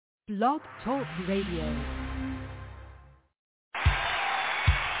Blog Talk Radio.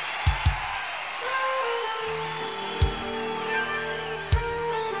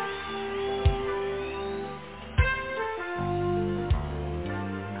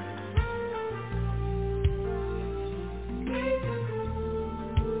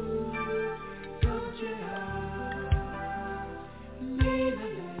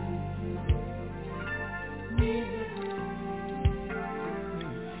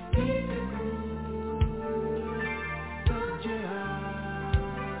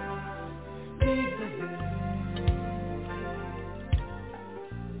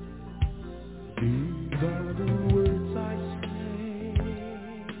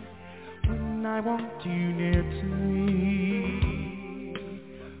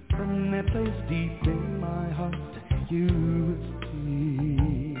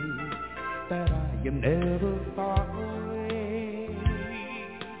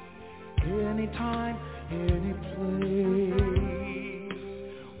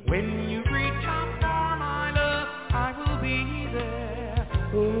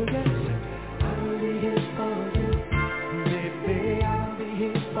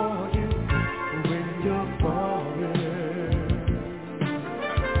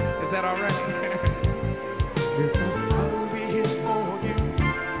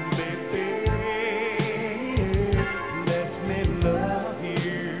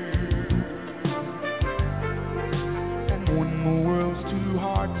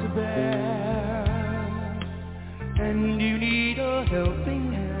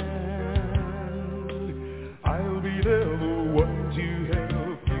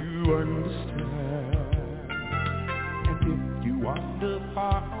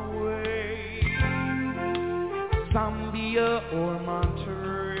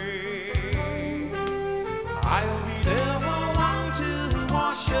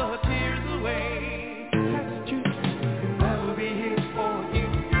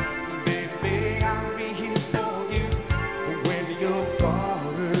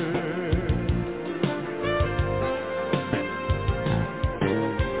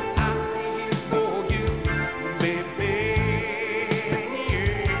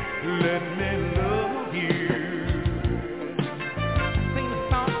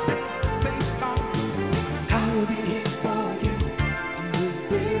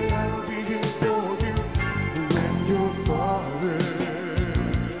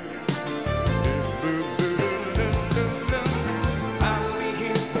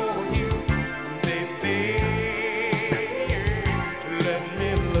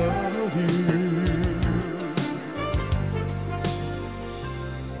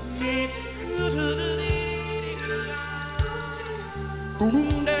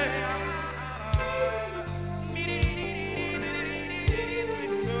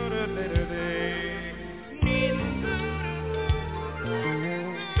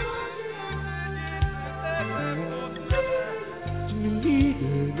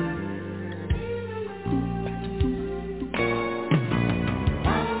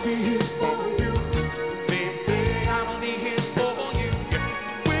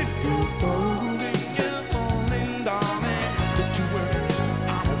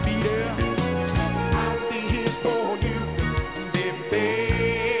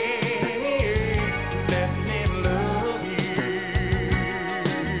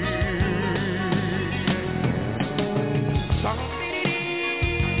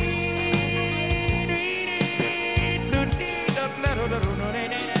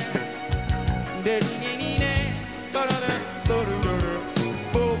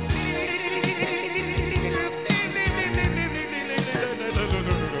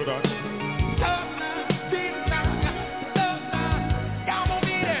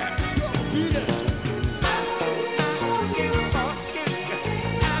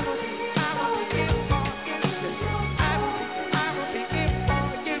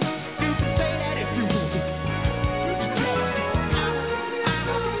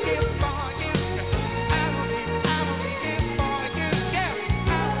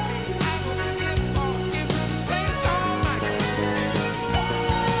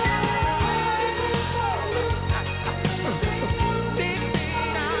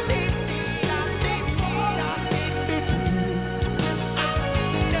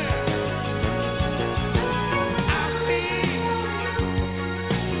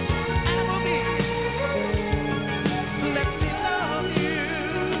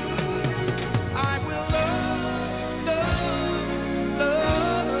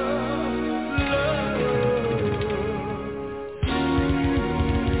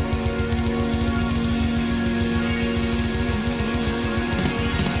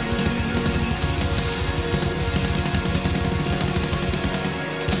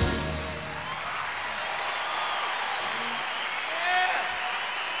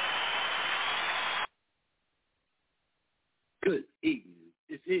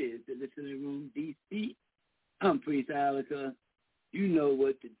 This is the Listening Room DC. I'm Priest Ilika. You know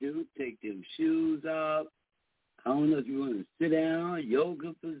what to do. Take them shoes off. I don't know if you want to sit down,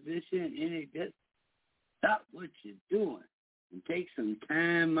 yoga position, any. Just stop what you're doing and take some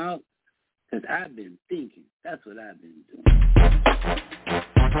time out, because I've been thinking. That's what I've been doing.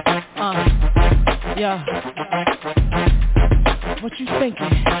 Yeah. What you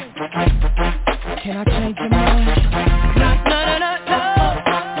thinking? Can I change your mind? No.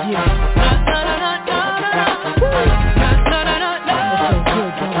 Yeah. No.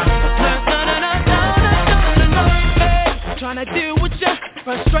 Trying to deal with you,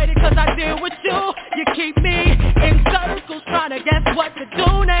 frustrated cause I deal with you. You keep me in circles, trying to guess what to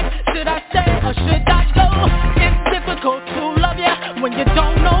do next. Should I stay or should I go? It's difficult to love you when you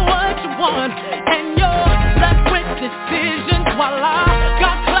don't know what you want, and you're left with decisions while I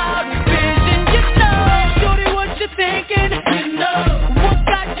got cloudy vision. You know, shorty, what you thinking? You know, what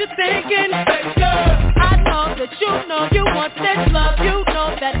got you thinking? Baby girl, I know that you know you want this love. You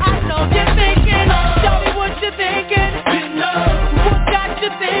know that I know you're thinking. Shorty, what you thinking? You know, what got you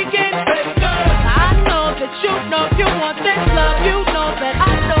thinking? Baby girl, I know that you know you want this love. You know that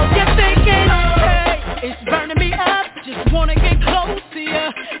I know you're thinking. Hey, it's burning me up, just wanna get close to you,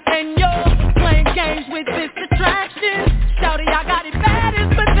 and you're playing games with this attraction. Shouty, I got it bad,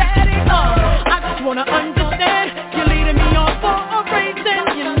 it's pathetic. I just wanna understand, you're leading me on for a reason.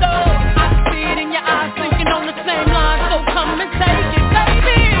 You know, I see it in your eyes, thinking on the same line, so come and take it,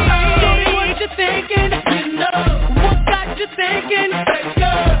 baby. Shorty, what you thinking? You know, what got you thinking? Baby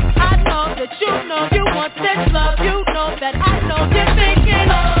girl, I know that you know you want this love. You know that I know you're thinking.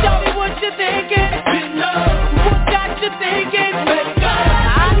 Shorty, what you thinking? You know, what got you thinking? Baby girl,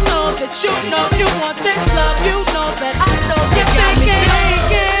 I know that you know you want this love. You know that I know you're thinking.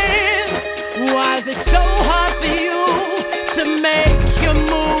 Why is it so hard for you to make your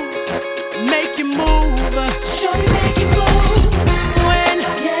move? Make your move. Shorty, make it move. When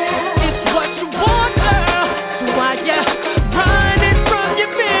it's what you want, girl. So why you running from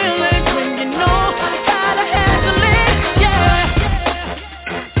your feelings when you know how to handle it? Yeah.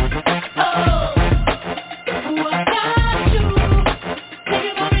 Oh, what got you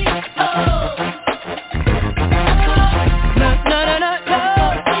thinking about me? Oh, no.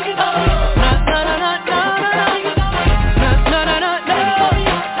 Thinking about me.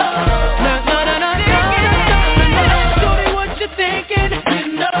 Shorty, what you thinking? You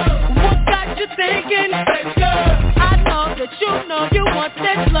know, what got you thinking? Baby girl, I know that you know you want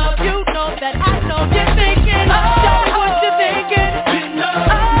this love. You know that I know you're thinking. Shorty, what you thinking? You know,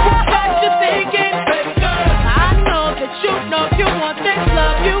 what got you thinking? Baby girl, I know that you know you want this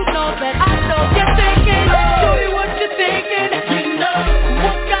love. You know that I know you're thinking. Shorty, what you thinking? You know,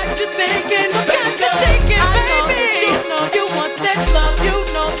 what got you thinking? What got you thinking, baby? I know that you know you want this love. You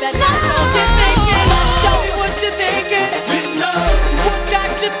know that I know you're thinking. Shorty, what you thinking? You know, what got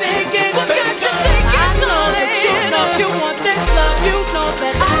you thinking? What got you thinking? I know that you know you want this love. You know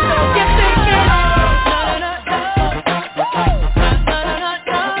that I know you're thinking.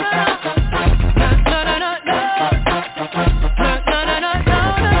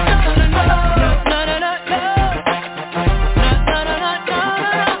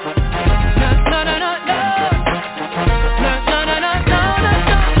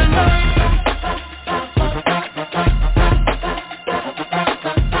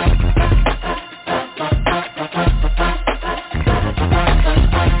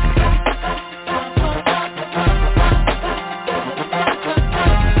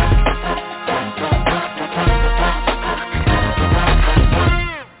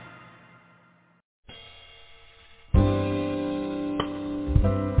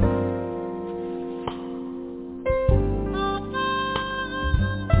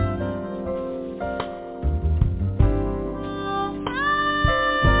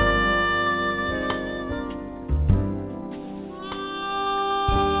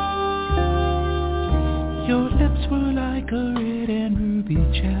 Your lips were like a red and ruby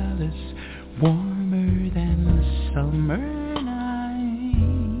chalice, warmer than the summer night.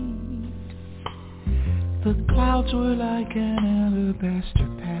 The clouds were like an alabaster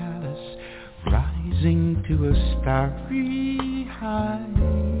palace, rising to a starry height.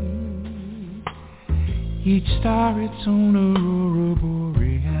 Each star its own aurora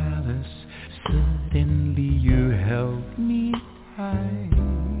borealis. Suddenly you held me tight,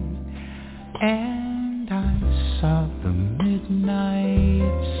 and I saw the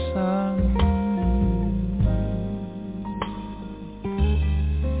midnight sun.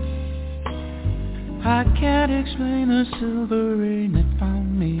 I can't explain the silver rain that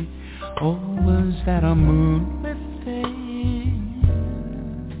found me, or was that a moonlit day?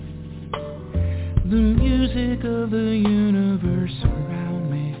 the music of the universe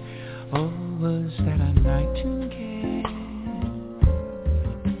around me, or was that a nightingale?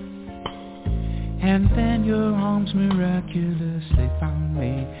 And then your arms miraculously found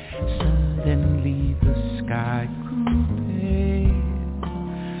me. Suddenly the sky grew pale.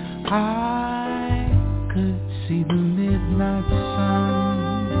 I could see the midnight sun.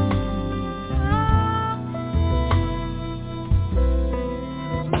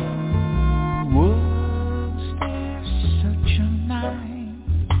 Was there such a night?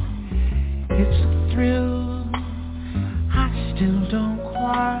 It's a thrill I still don't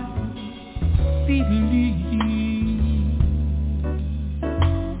quite believe.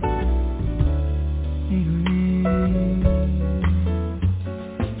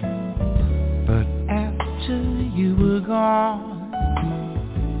 But after you were gone,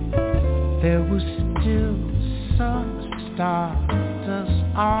 there was still some stardust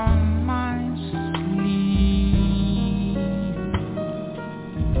on my sleeve.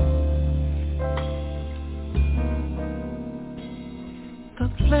 The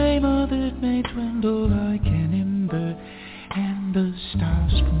flame of it may dwindle like an ember, and the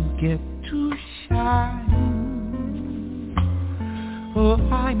stars forget to shine. Oh,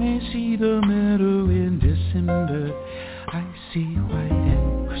 I may see the meadow in December, I see white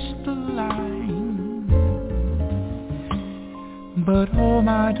and crystalline. But oh,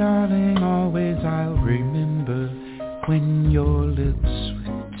 my darling, always I'll remember when your lips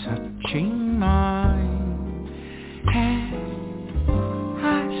were touching mine, and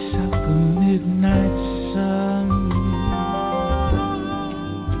I saw the midnight sun.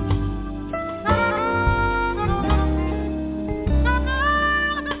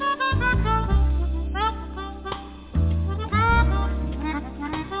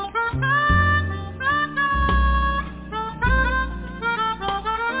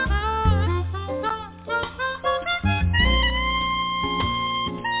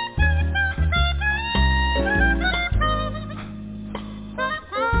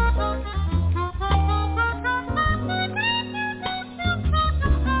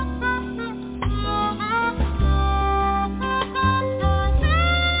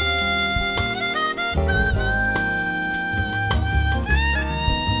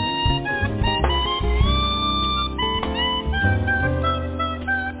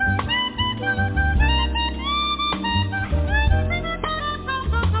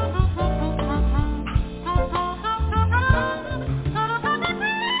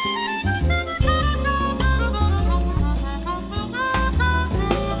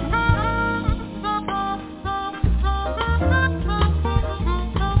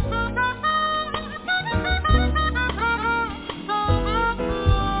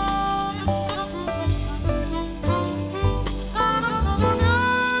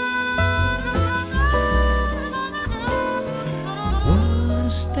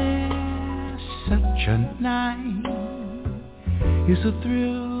 Is a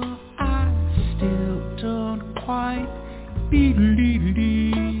thrill I still don't quite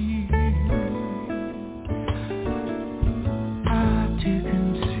believe. I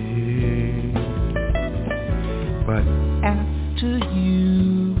didn't see, but after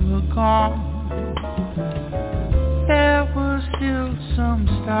you were gone, there was still some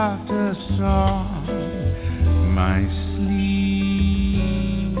stardust on my sleeve.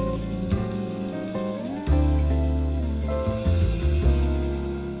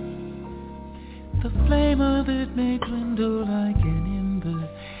 The flame of it may dwindle like an ember,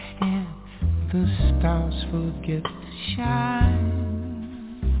 and the stars forget to shine.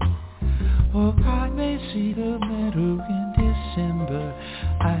 Or I may see the meadow in December,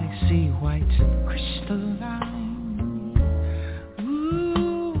 I see white and crystalline.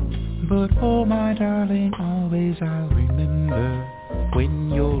 Ooh, but oh my darling, always I'll remember when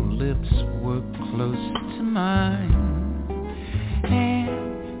your lips were close to mine, and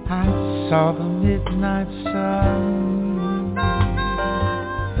I saw the midnight sun,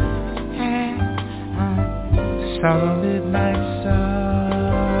 and I saw the midnight sun,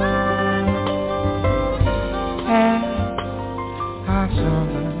 and I saw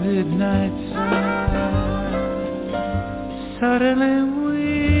the midnight sun. Suddenly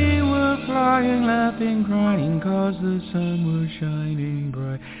we were flying, laughing, crying, 'cause the sun was shining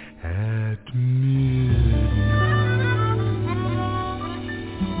bright at midnight.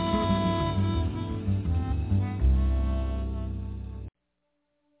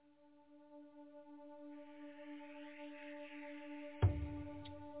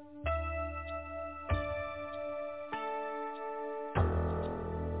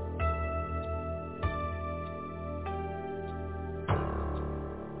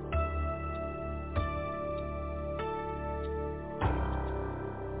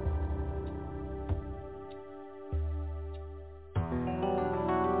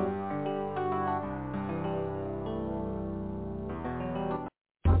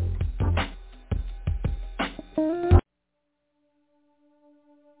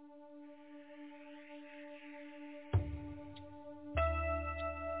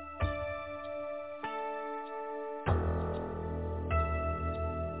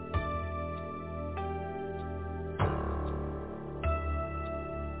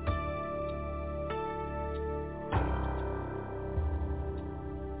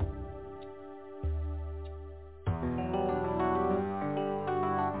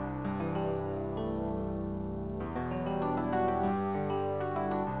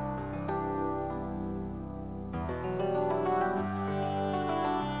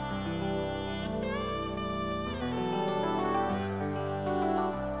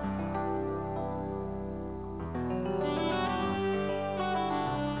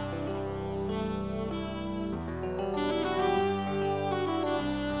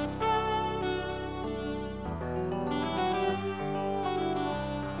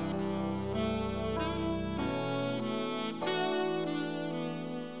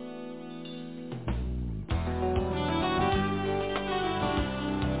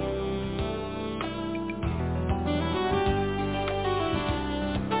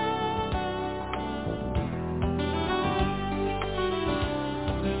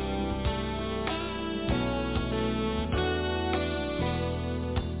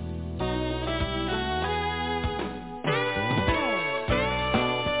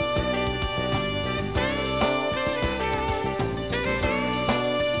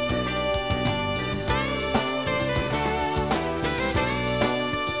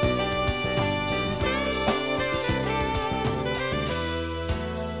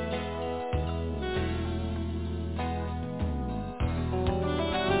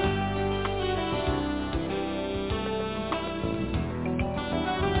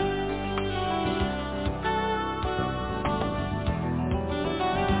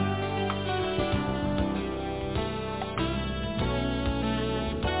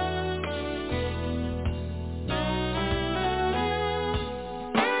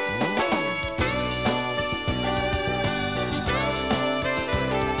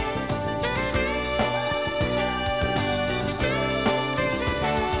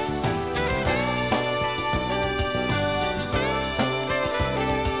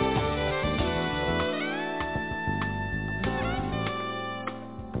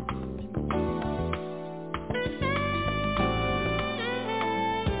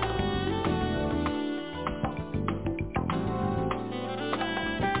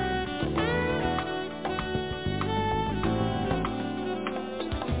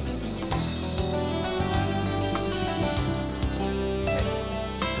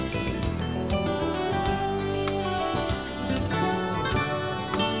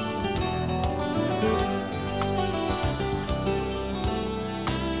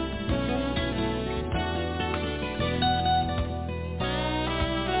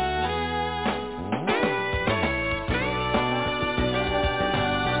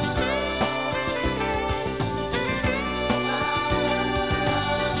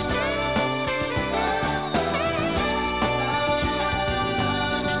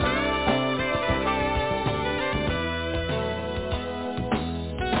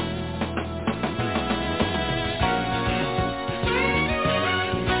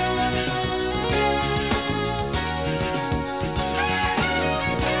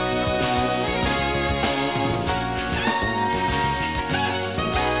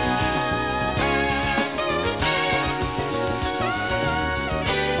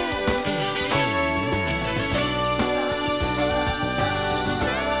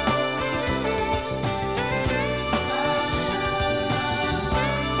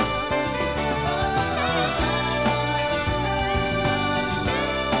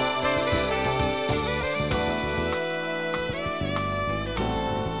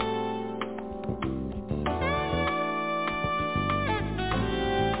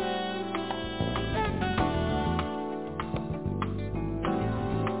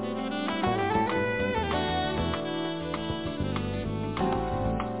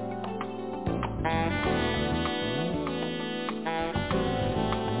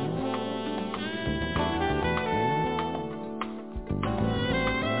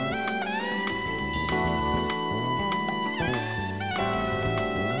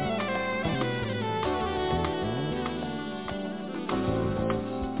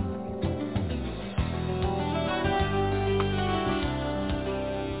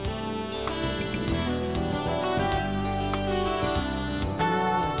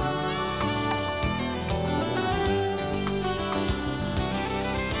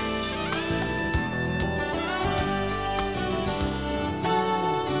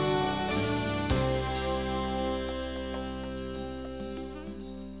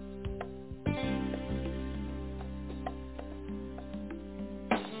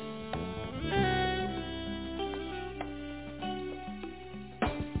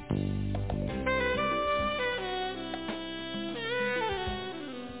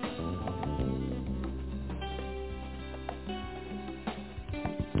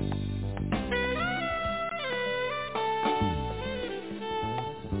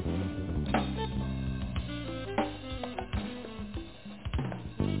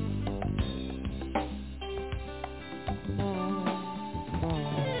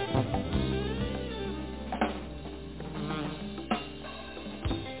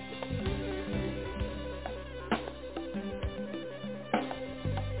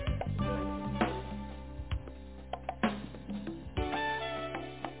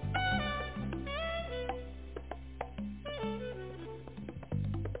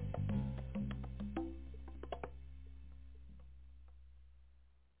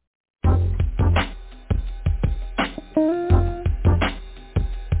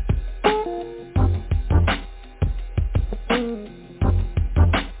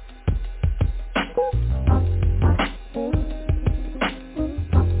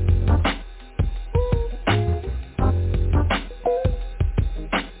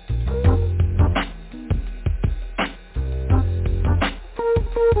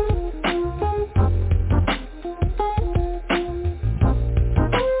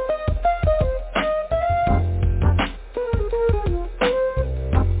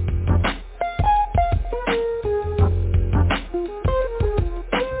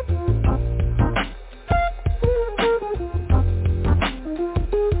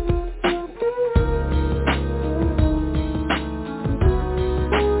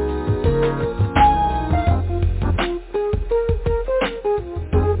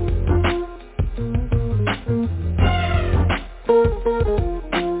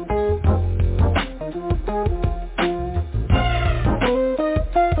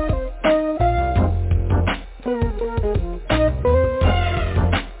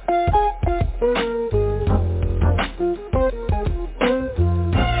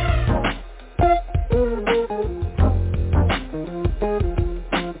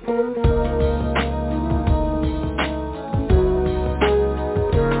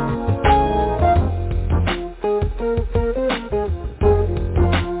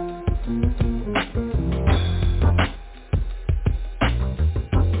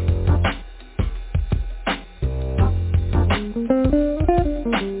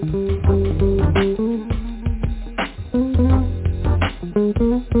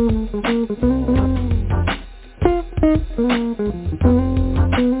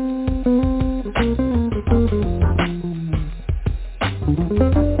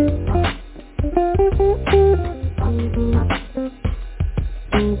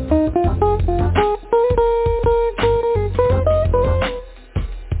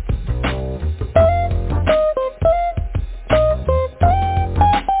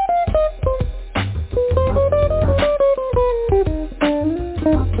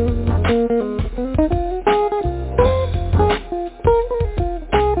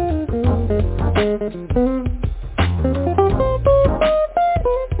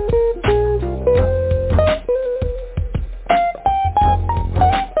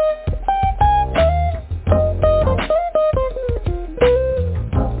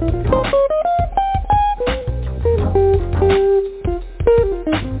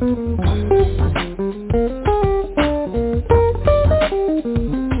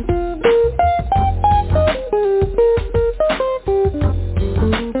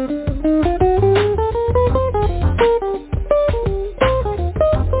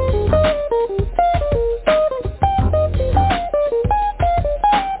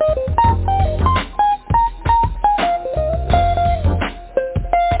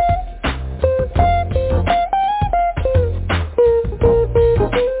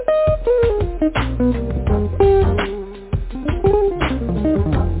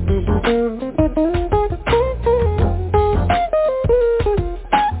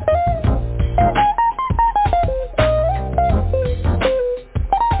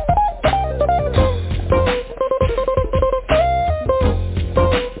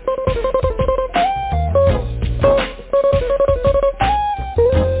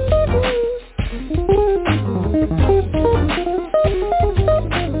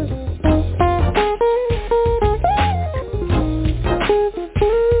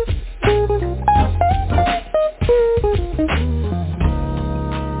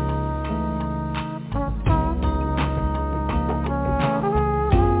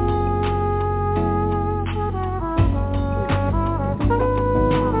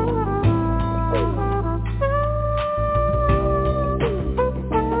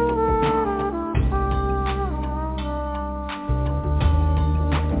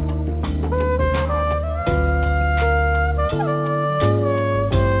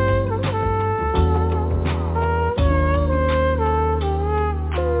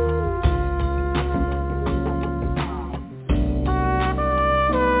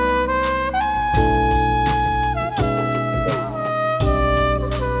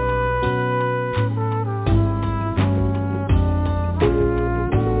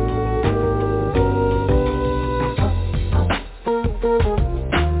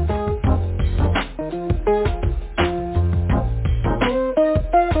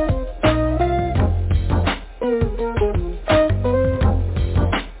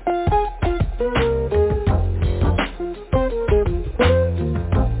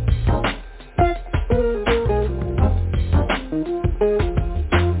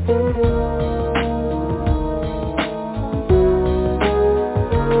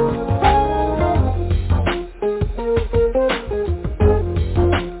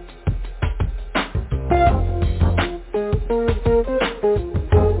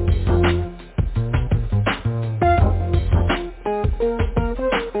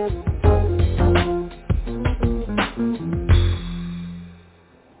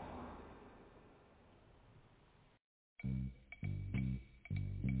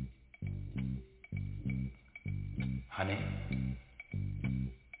 Honey?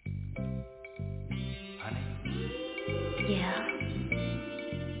 Honey? Yeah?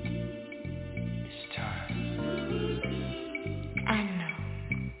 It's time. I know.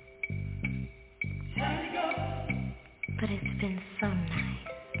 But it's been so nice.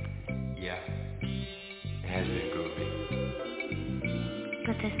 Yeah. It has been groovy.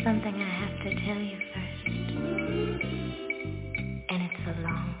 But there's something I have to tell you first. And it's a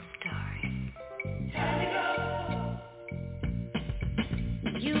long story.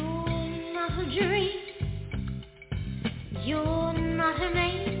 You're not a dream. You're not an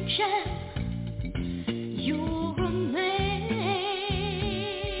angel. You're a man.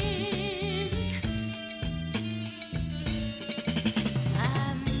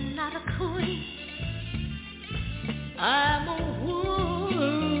 I'm not a queen. I'm a woman.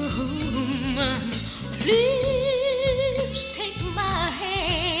 Please take my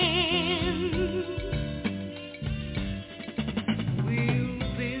hand. We'll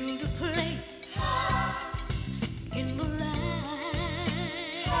build a place in the land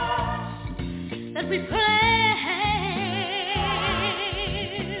that we planned.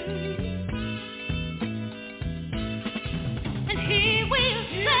 And he will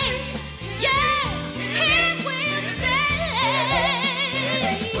say, yeah, he will say,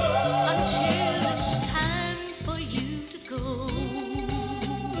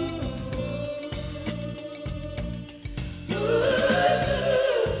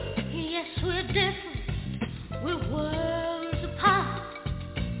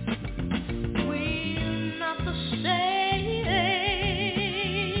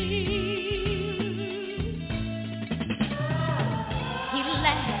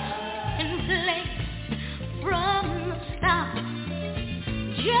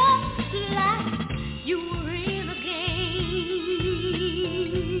 just like you were in a game.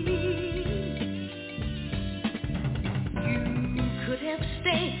 You could have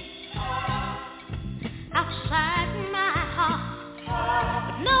stayed outside my heart,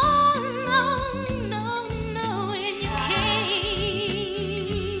 but no, and you came.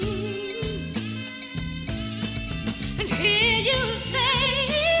 And here you say,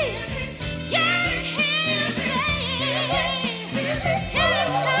 yeah, here you say, it's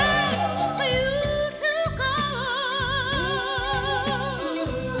time for you to go.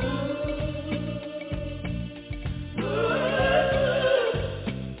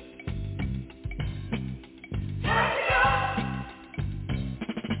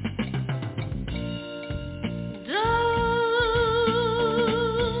 Don't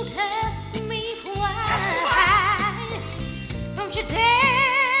ask me why, don't you dare.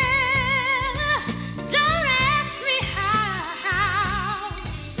 Don't ask me how.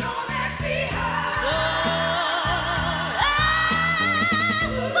 Don't ask me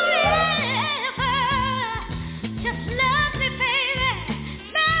whatever. Just love me, baby.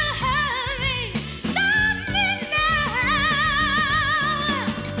 Don't hurt me. Love me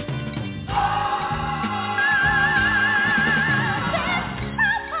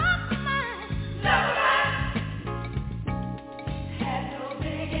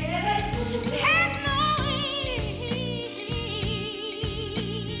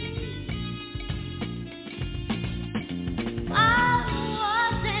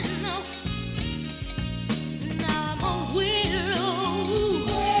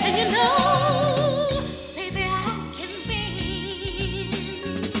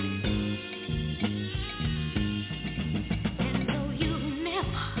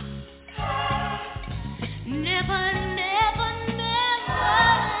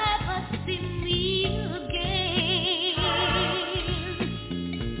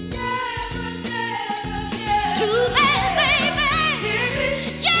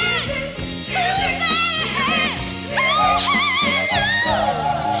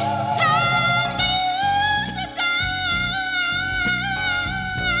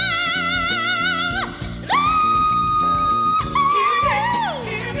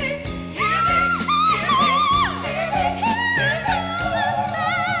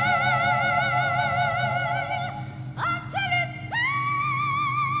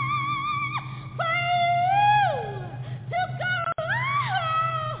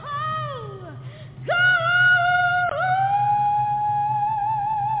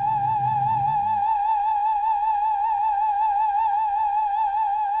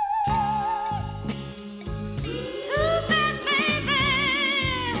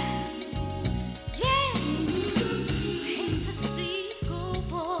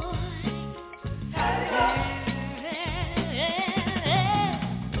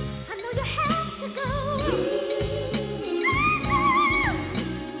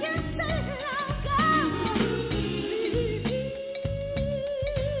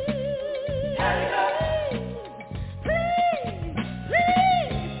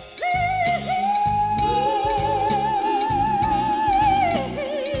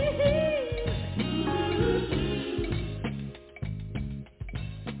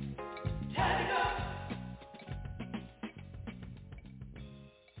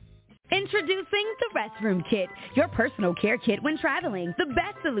Introducing the Restroom Kit, your personal care kit when traveling. The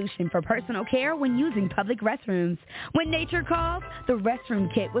best solution for personal care when using public restrooms. When nature calls, the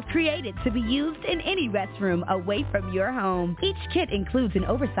Restroom Kit was created to be used in any restroom away from your home. Each kit includes an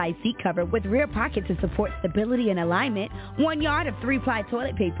oversized seat cover with rear pocket to support stability and alignment, 1 yard of 3-ply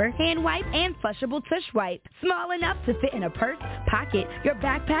toilet paper, hand wipe, and flushable tush wipe. Small enough to fit in a purse, pocket, your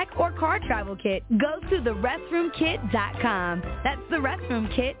backpack, or car travel kit. Go to therestroomkit.com. That's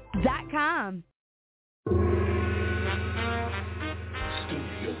therestroomkit.com.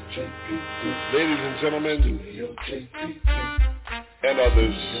 Ladies and gentlemen, and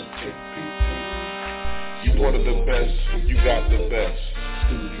others, you wanted the best, you got the best.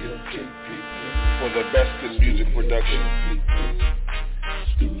 For the best in music production,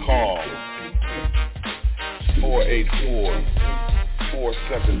 call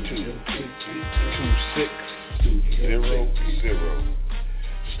 484-472-2600,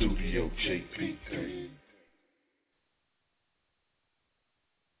 Studio JP.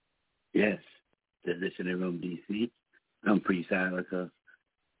 Yes, the listening room, DC. I'm Priest Ilika.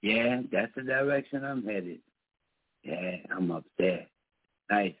 Yeah, that's the direction I'm headed. Yeah, I'm up there.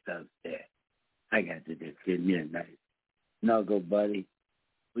 Nice up there. I got to just give me a nice snuggle, buddy.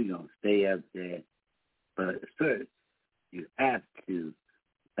 We're going to stay up there. But first, you have to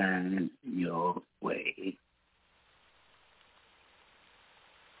find your way.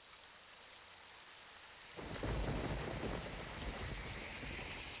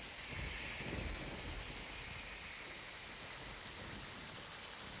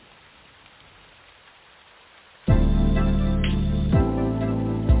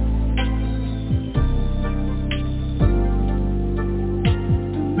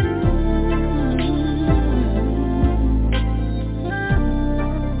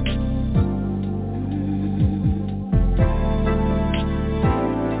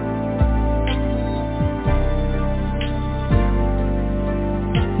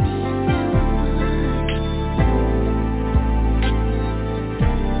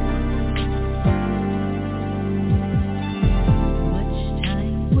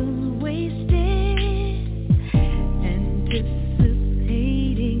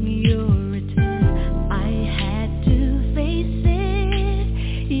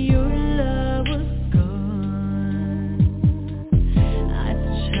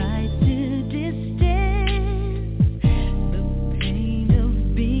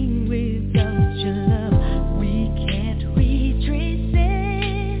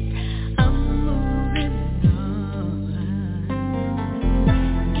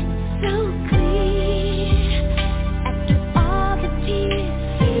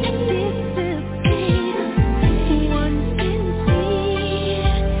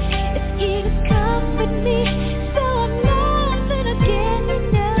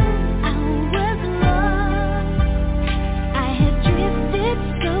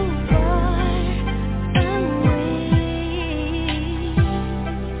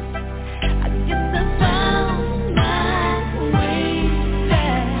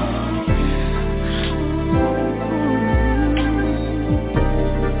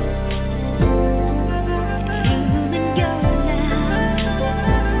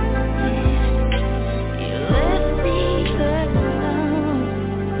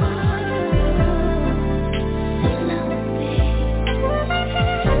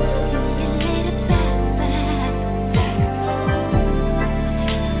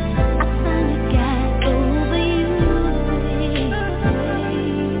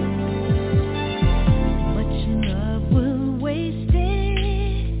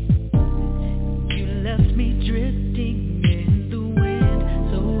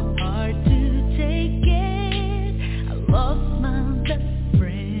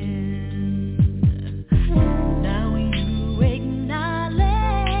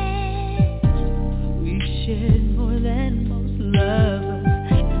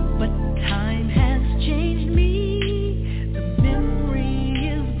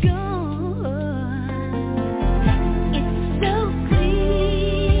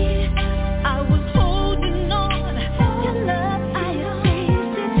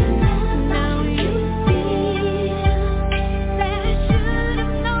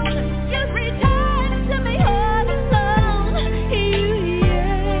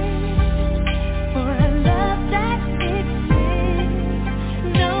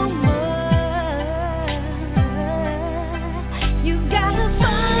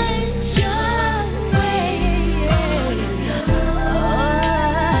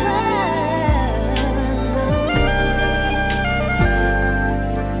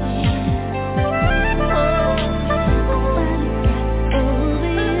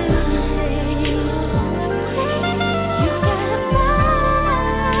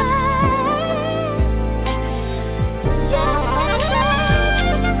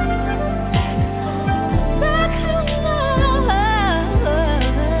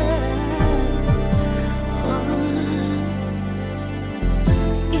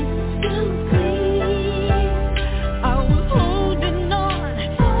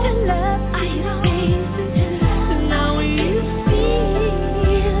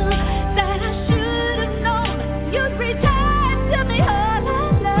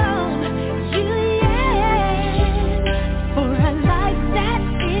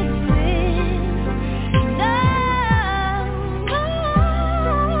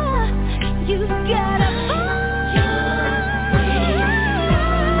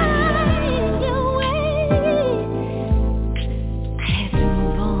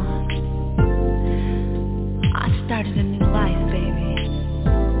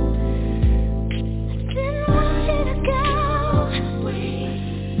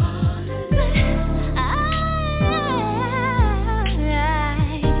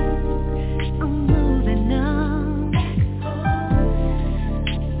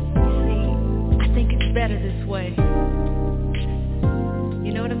 better this way.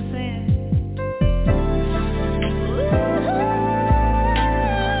 You know what I'm saying?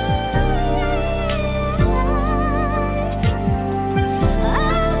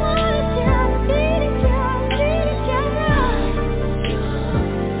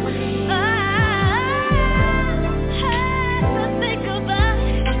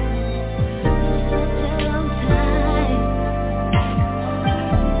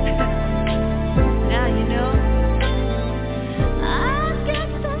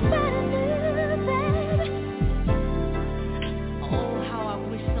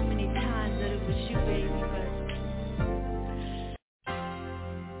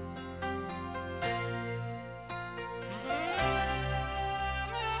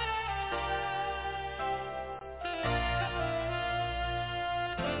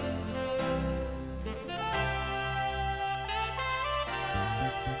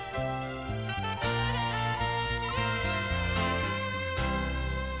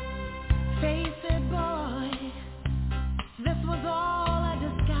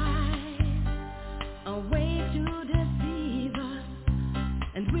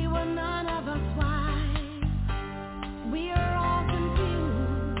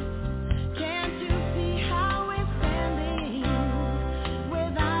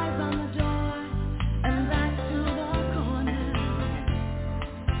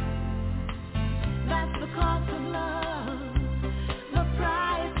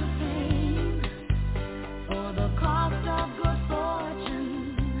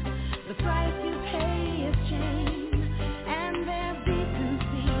 Price you pay is change, and there's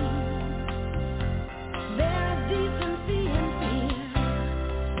decency.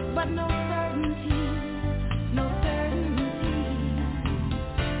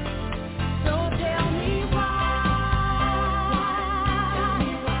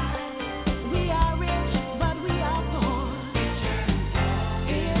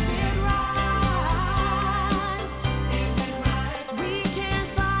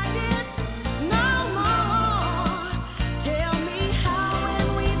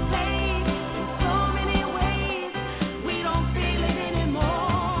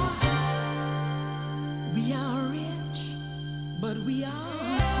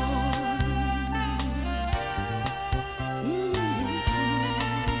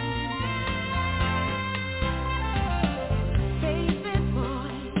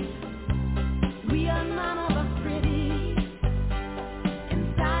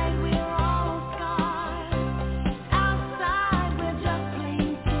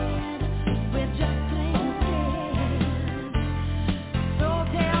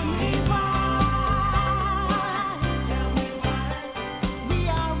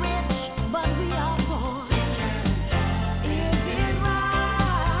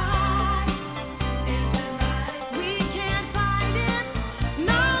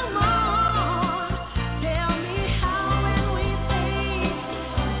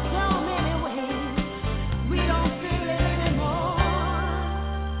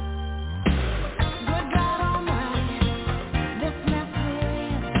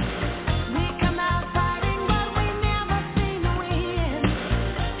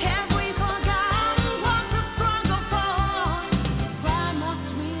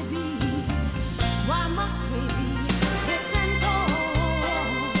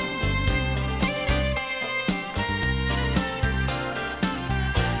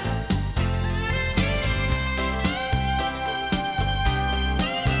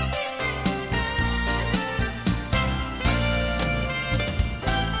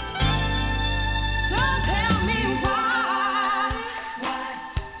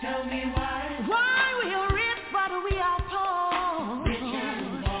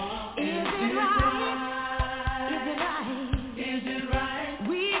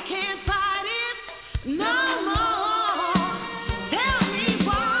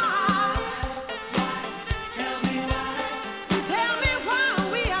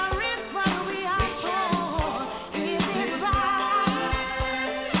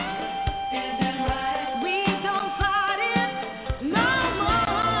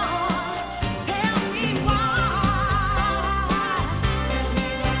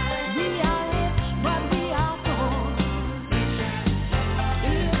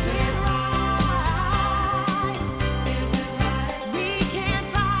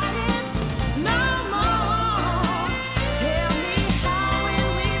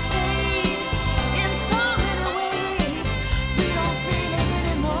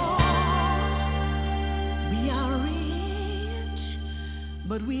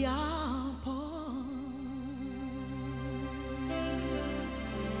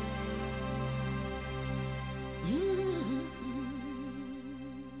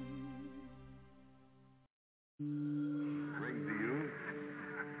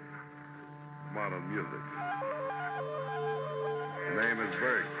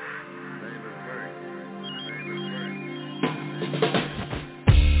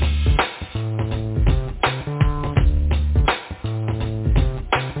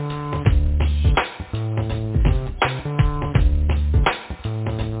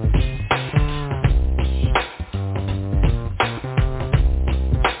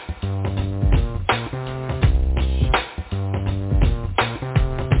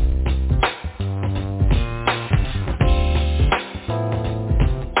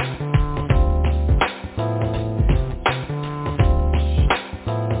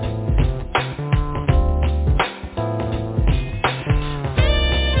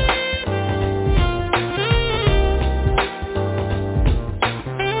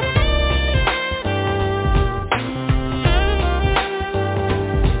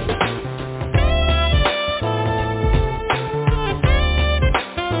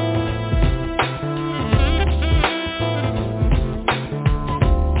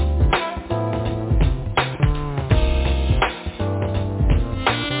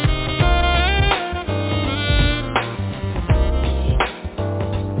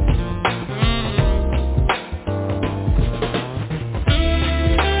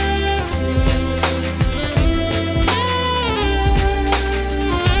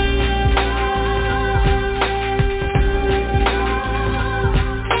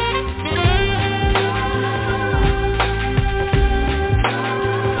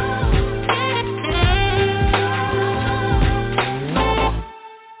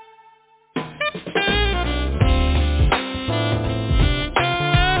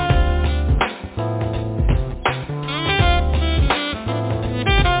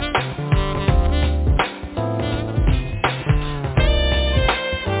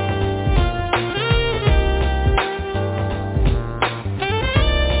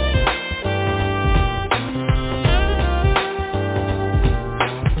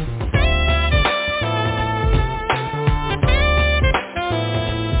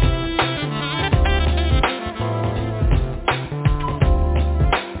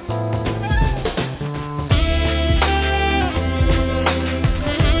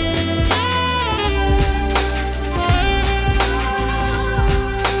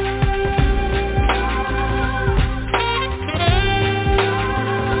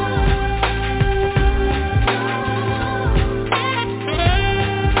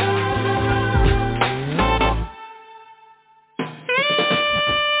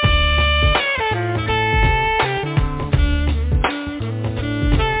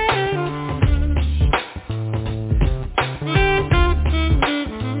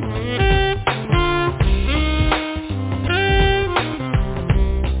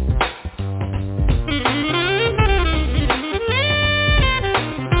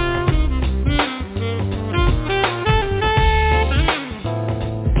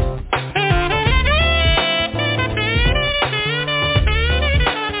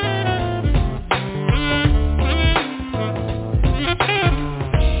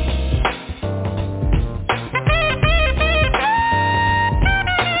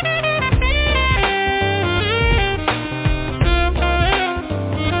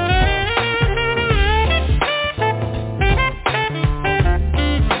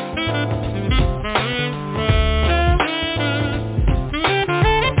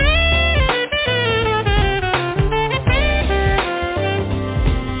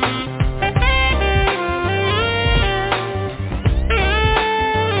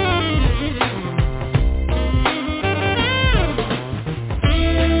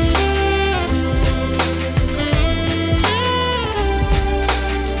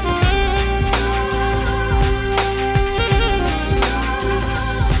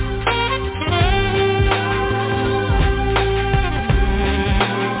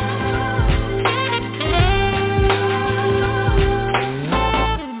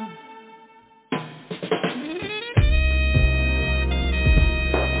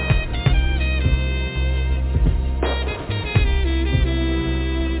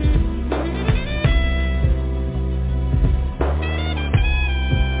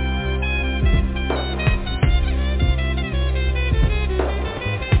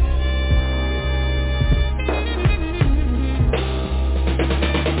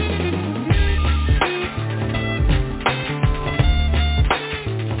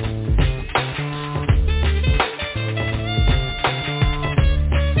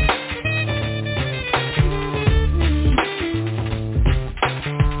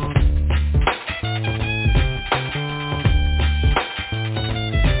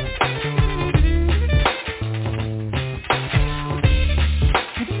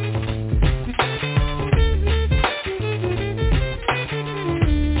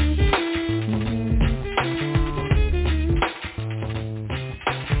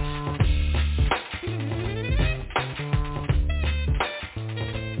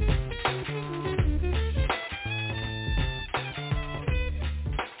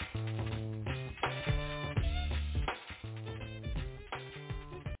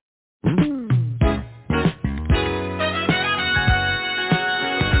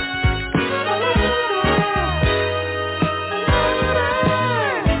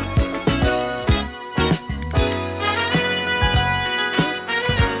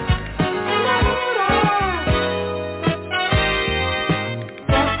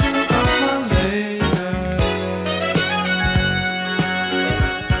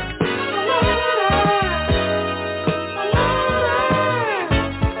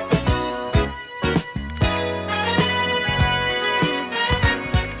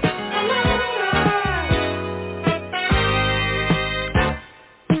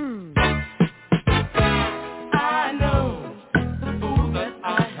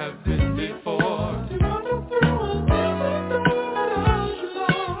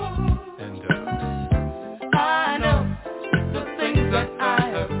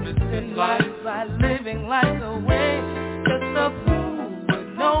 life away. Just a fool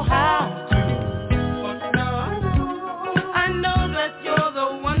would know how to. I know that you're the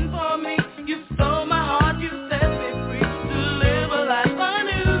one for me. You stole my heart, you set me free to live a life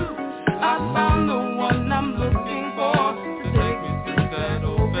anew. I found the one I'm looking for to take me through that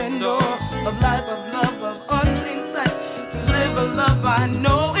open door of life, of love, of unseen sight. To live a love I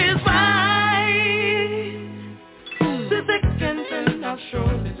know is right. The thick and thin, I'll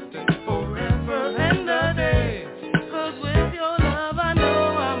surely stay forever and a day.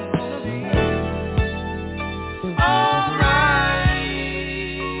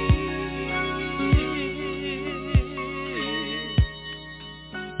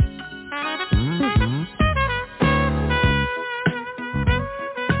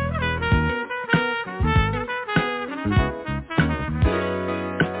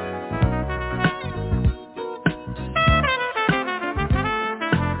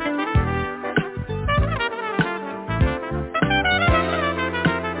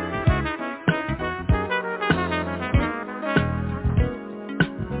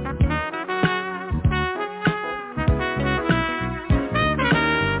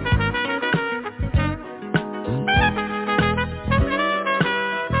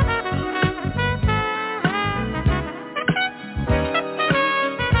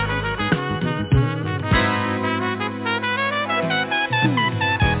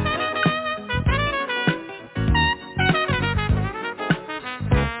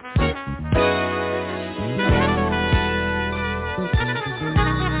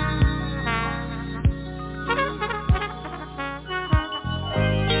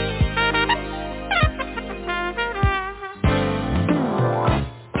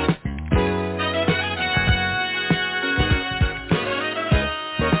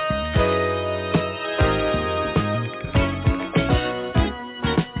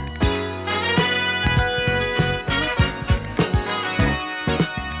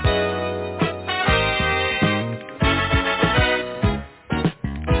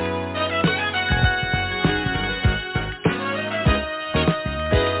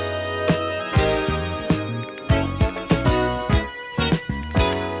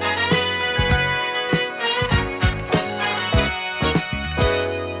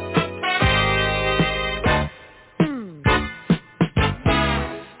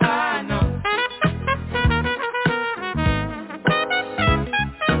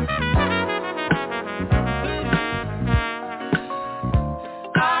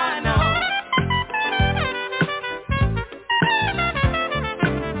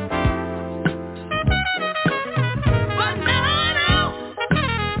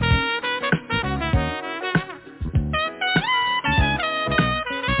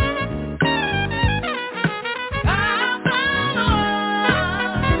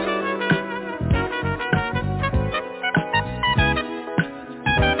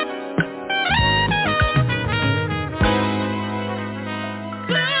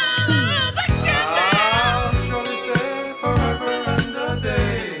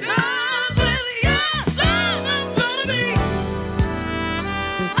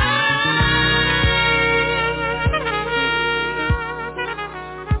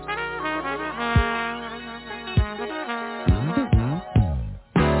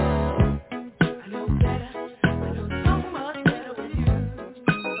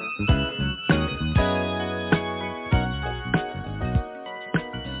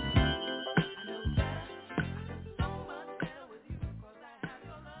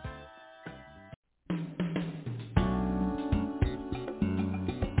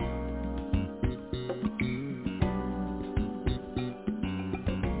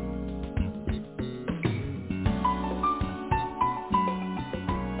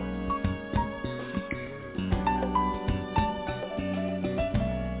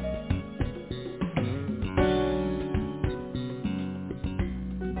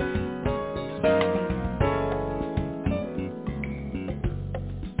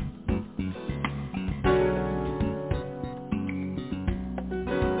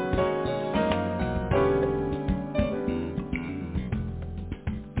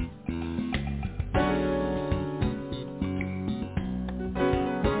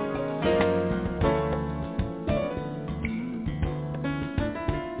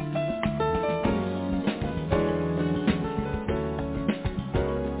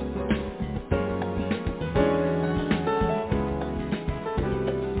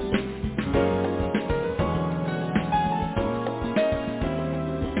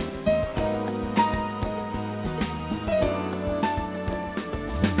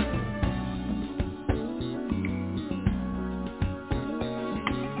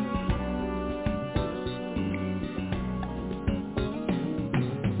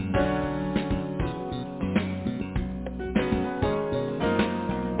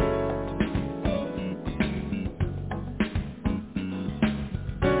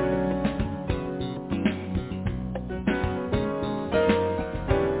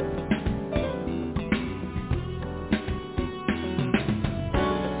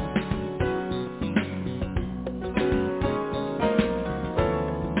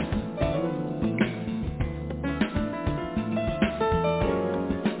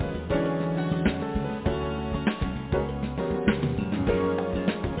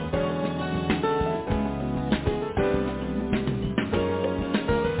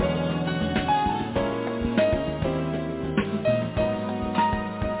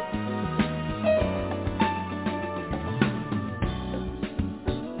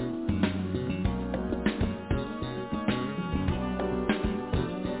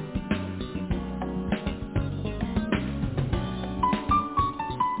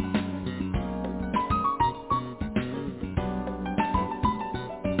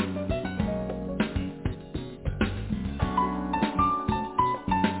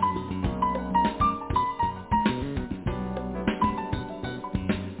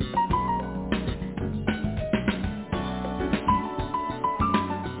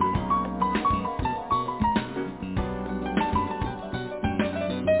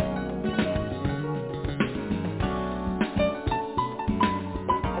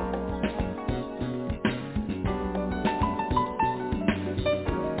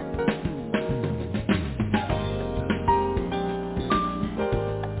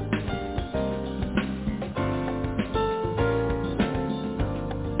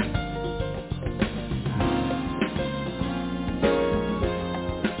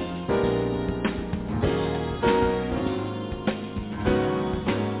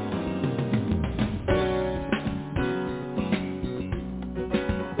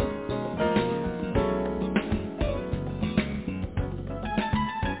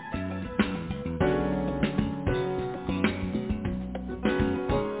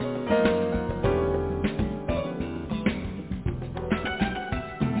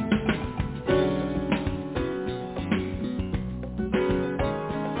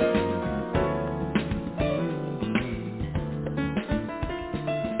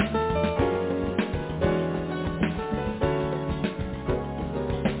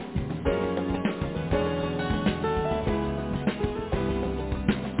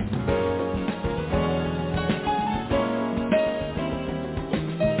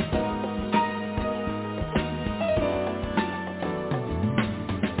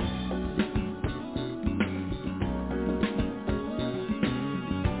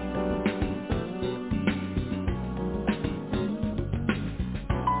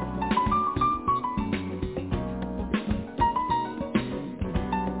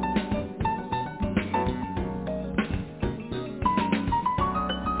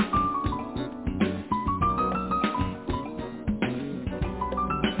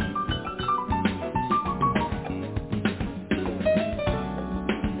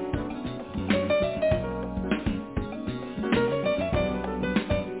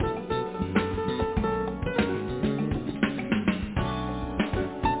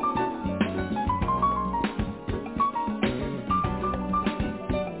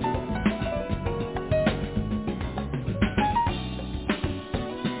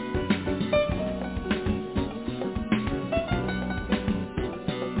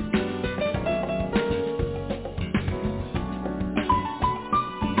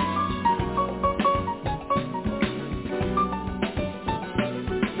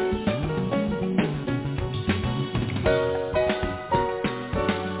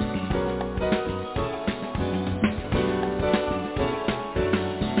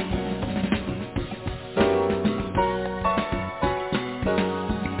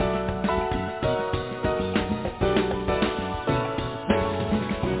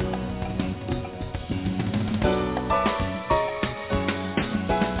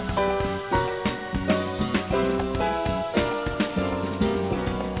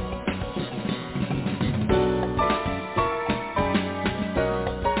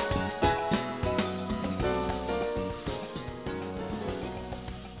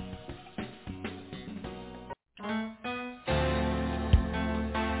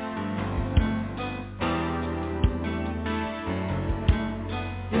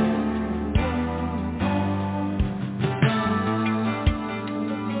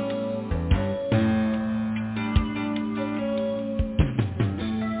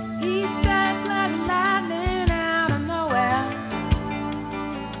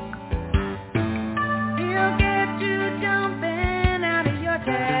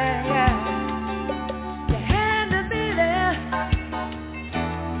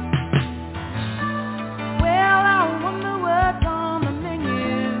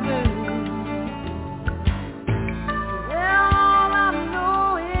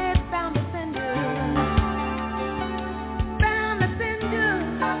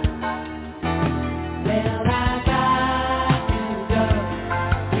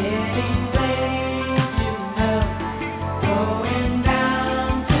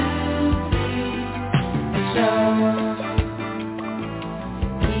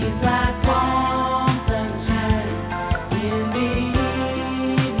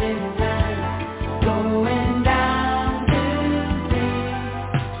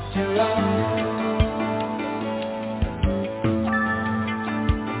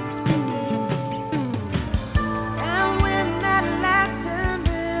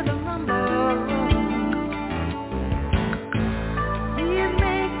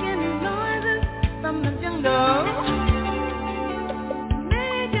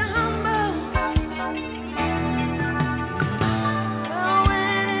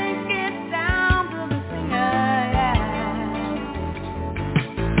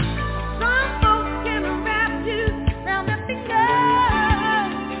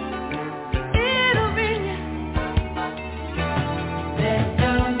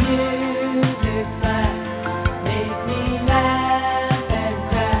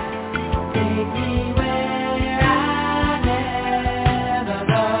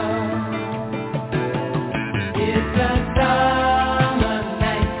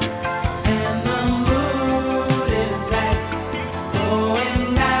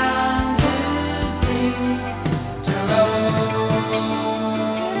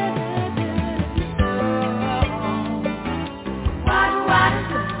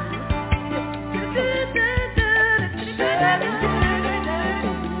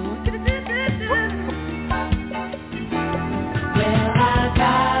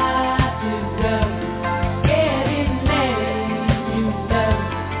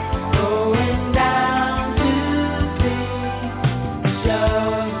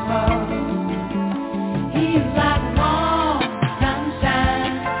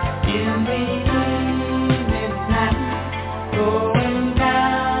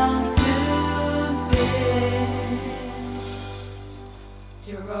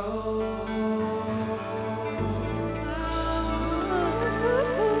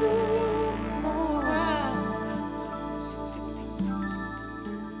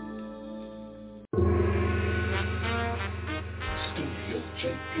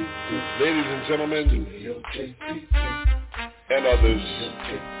 Ladies and gentlemen, and others,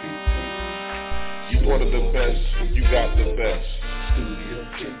 you wanted the best, you got the best.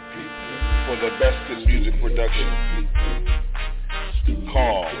 For the best in music production,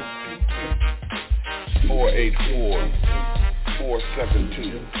 call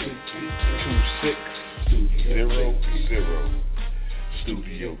 484-472-2600,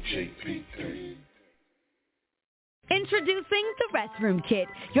 Studio JP3. Introducing the Restroom Kit,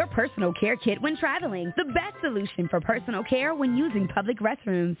 your personal care kit when traveling. The best solution for personal care when using public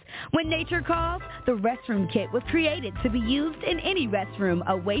restrooms. When nature calls, the Restroom Kit was created to be used in any restroom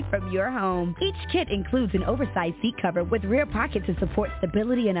away from your home. Each kit includes an oversized seat cover with rear pocket to support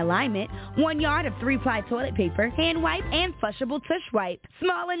stability and alignment, 1 yard of 3-ply toilet paper, hand wipe, and flushable tush wipe.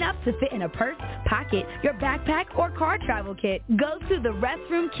 Small enough to fit in a purse, pocket, your backpack, or car travel kit. Go to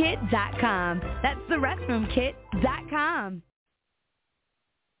therestroomkit.com. That's therestroomkit.com.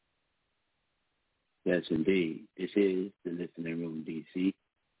 Yes, indeed. This is the Listening Room, D.C.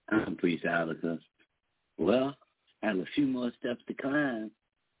 I'm Priest Ilika. Well, I have a few more steps to climb.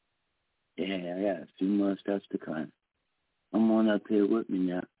 Yeah, I got a few more steps to climb. Come on up here with me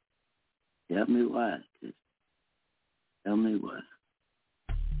now. Tell me why. Just tell me why.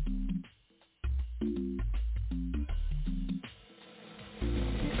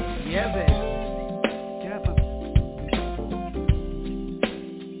 Yeah, baby.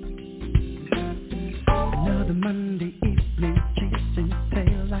 Another Monday evening chasing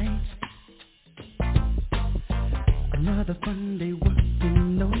taillights. Another fun day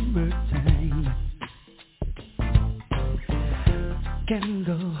working overtime. Can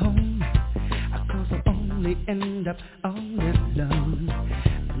go home, 'cause I'll only end up all alone.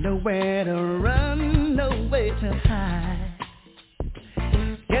 Nowhere to run, nowhere to hide.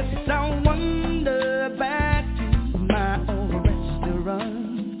 Guess I'll wander back to my old restaurant.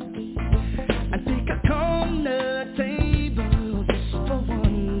 I take a corner table just for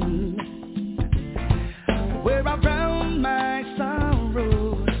one, where I drown my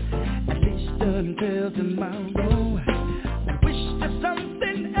sorrow, at least until tomorrow. I wish there's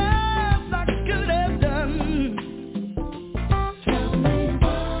something else I could have done. Tell me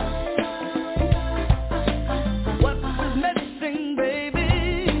what was missing, baby.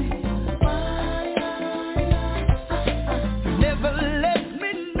 Never let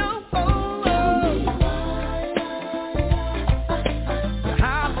me know.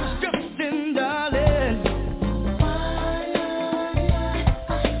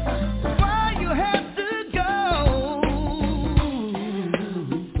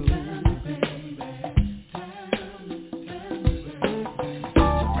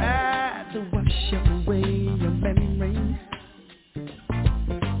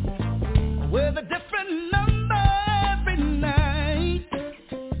 With a different number every night,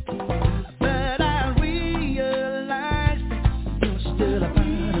 but I realize that you're still a part of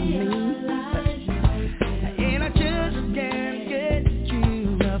me, and I just can't get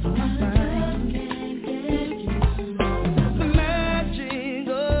you off my mind. The magic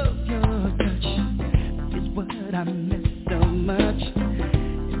of your touch is what I miss so much,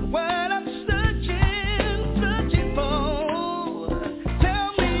 what I'm searching for.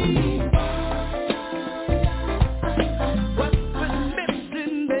 Tell me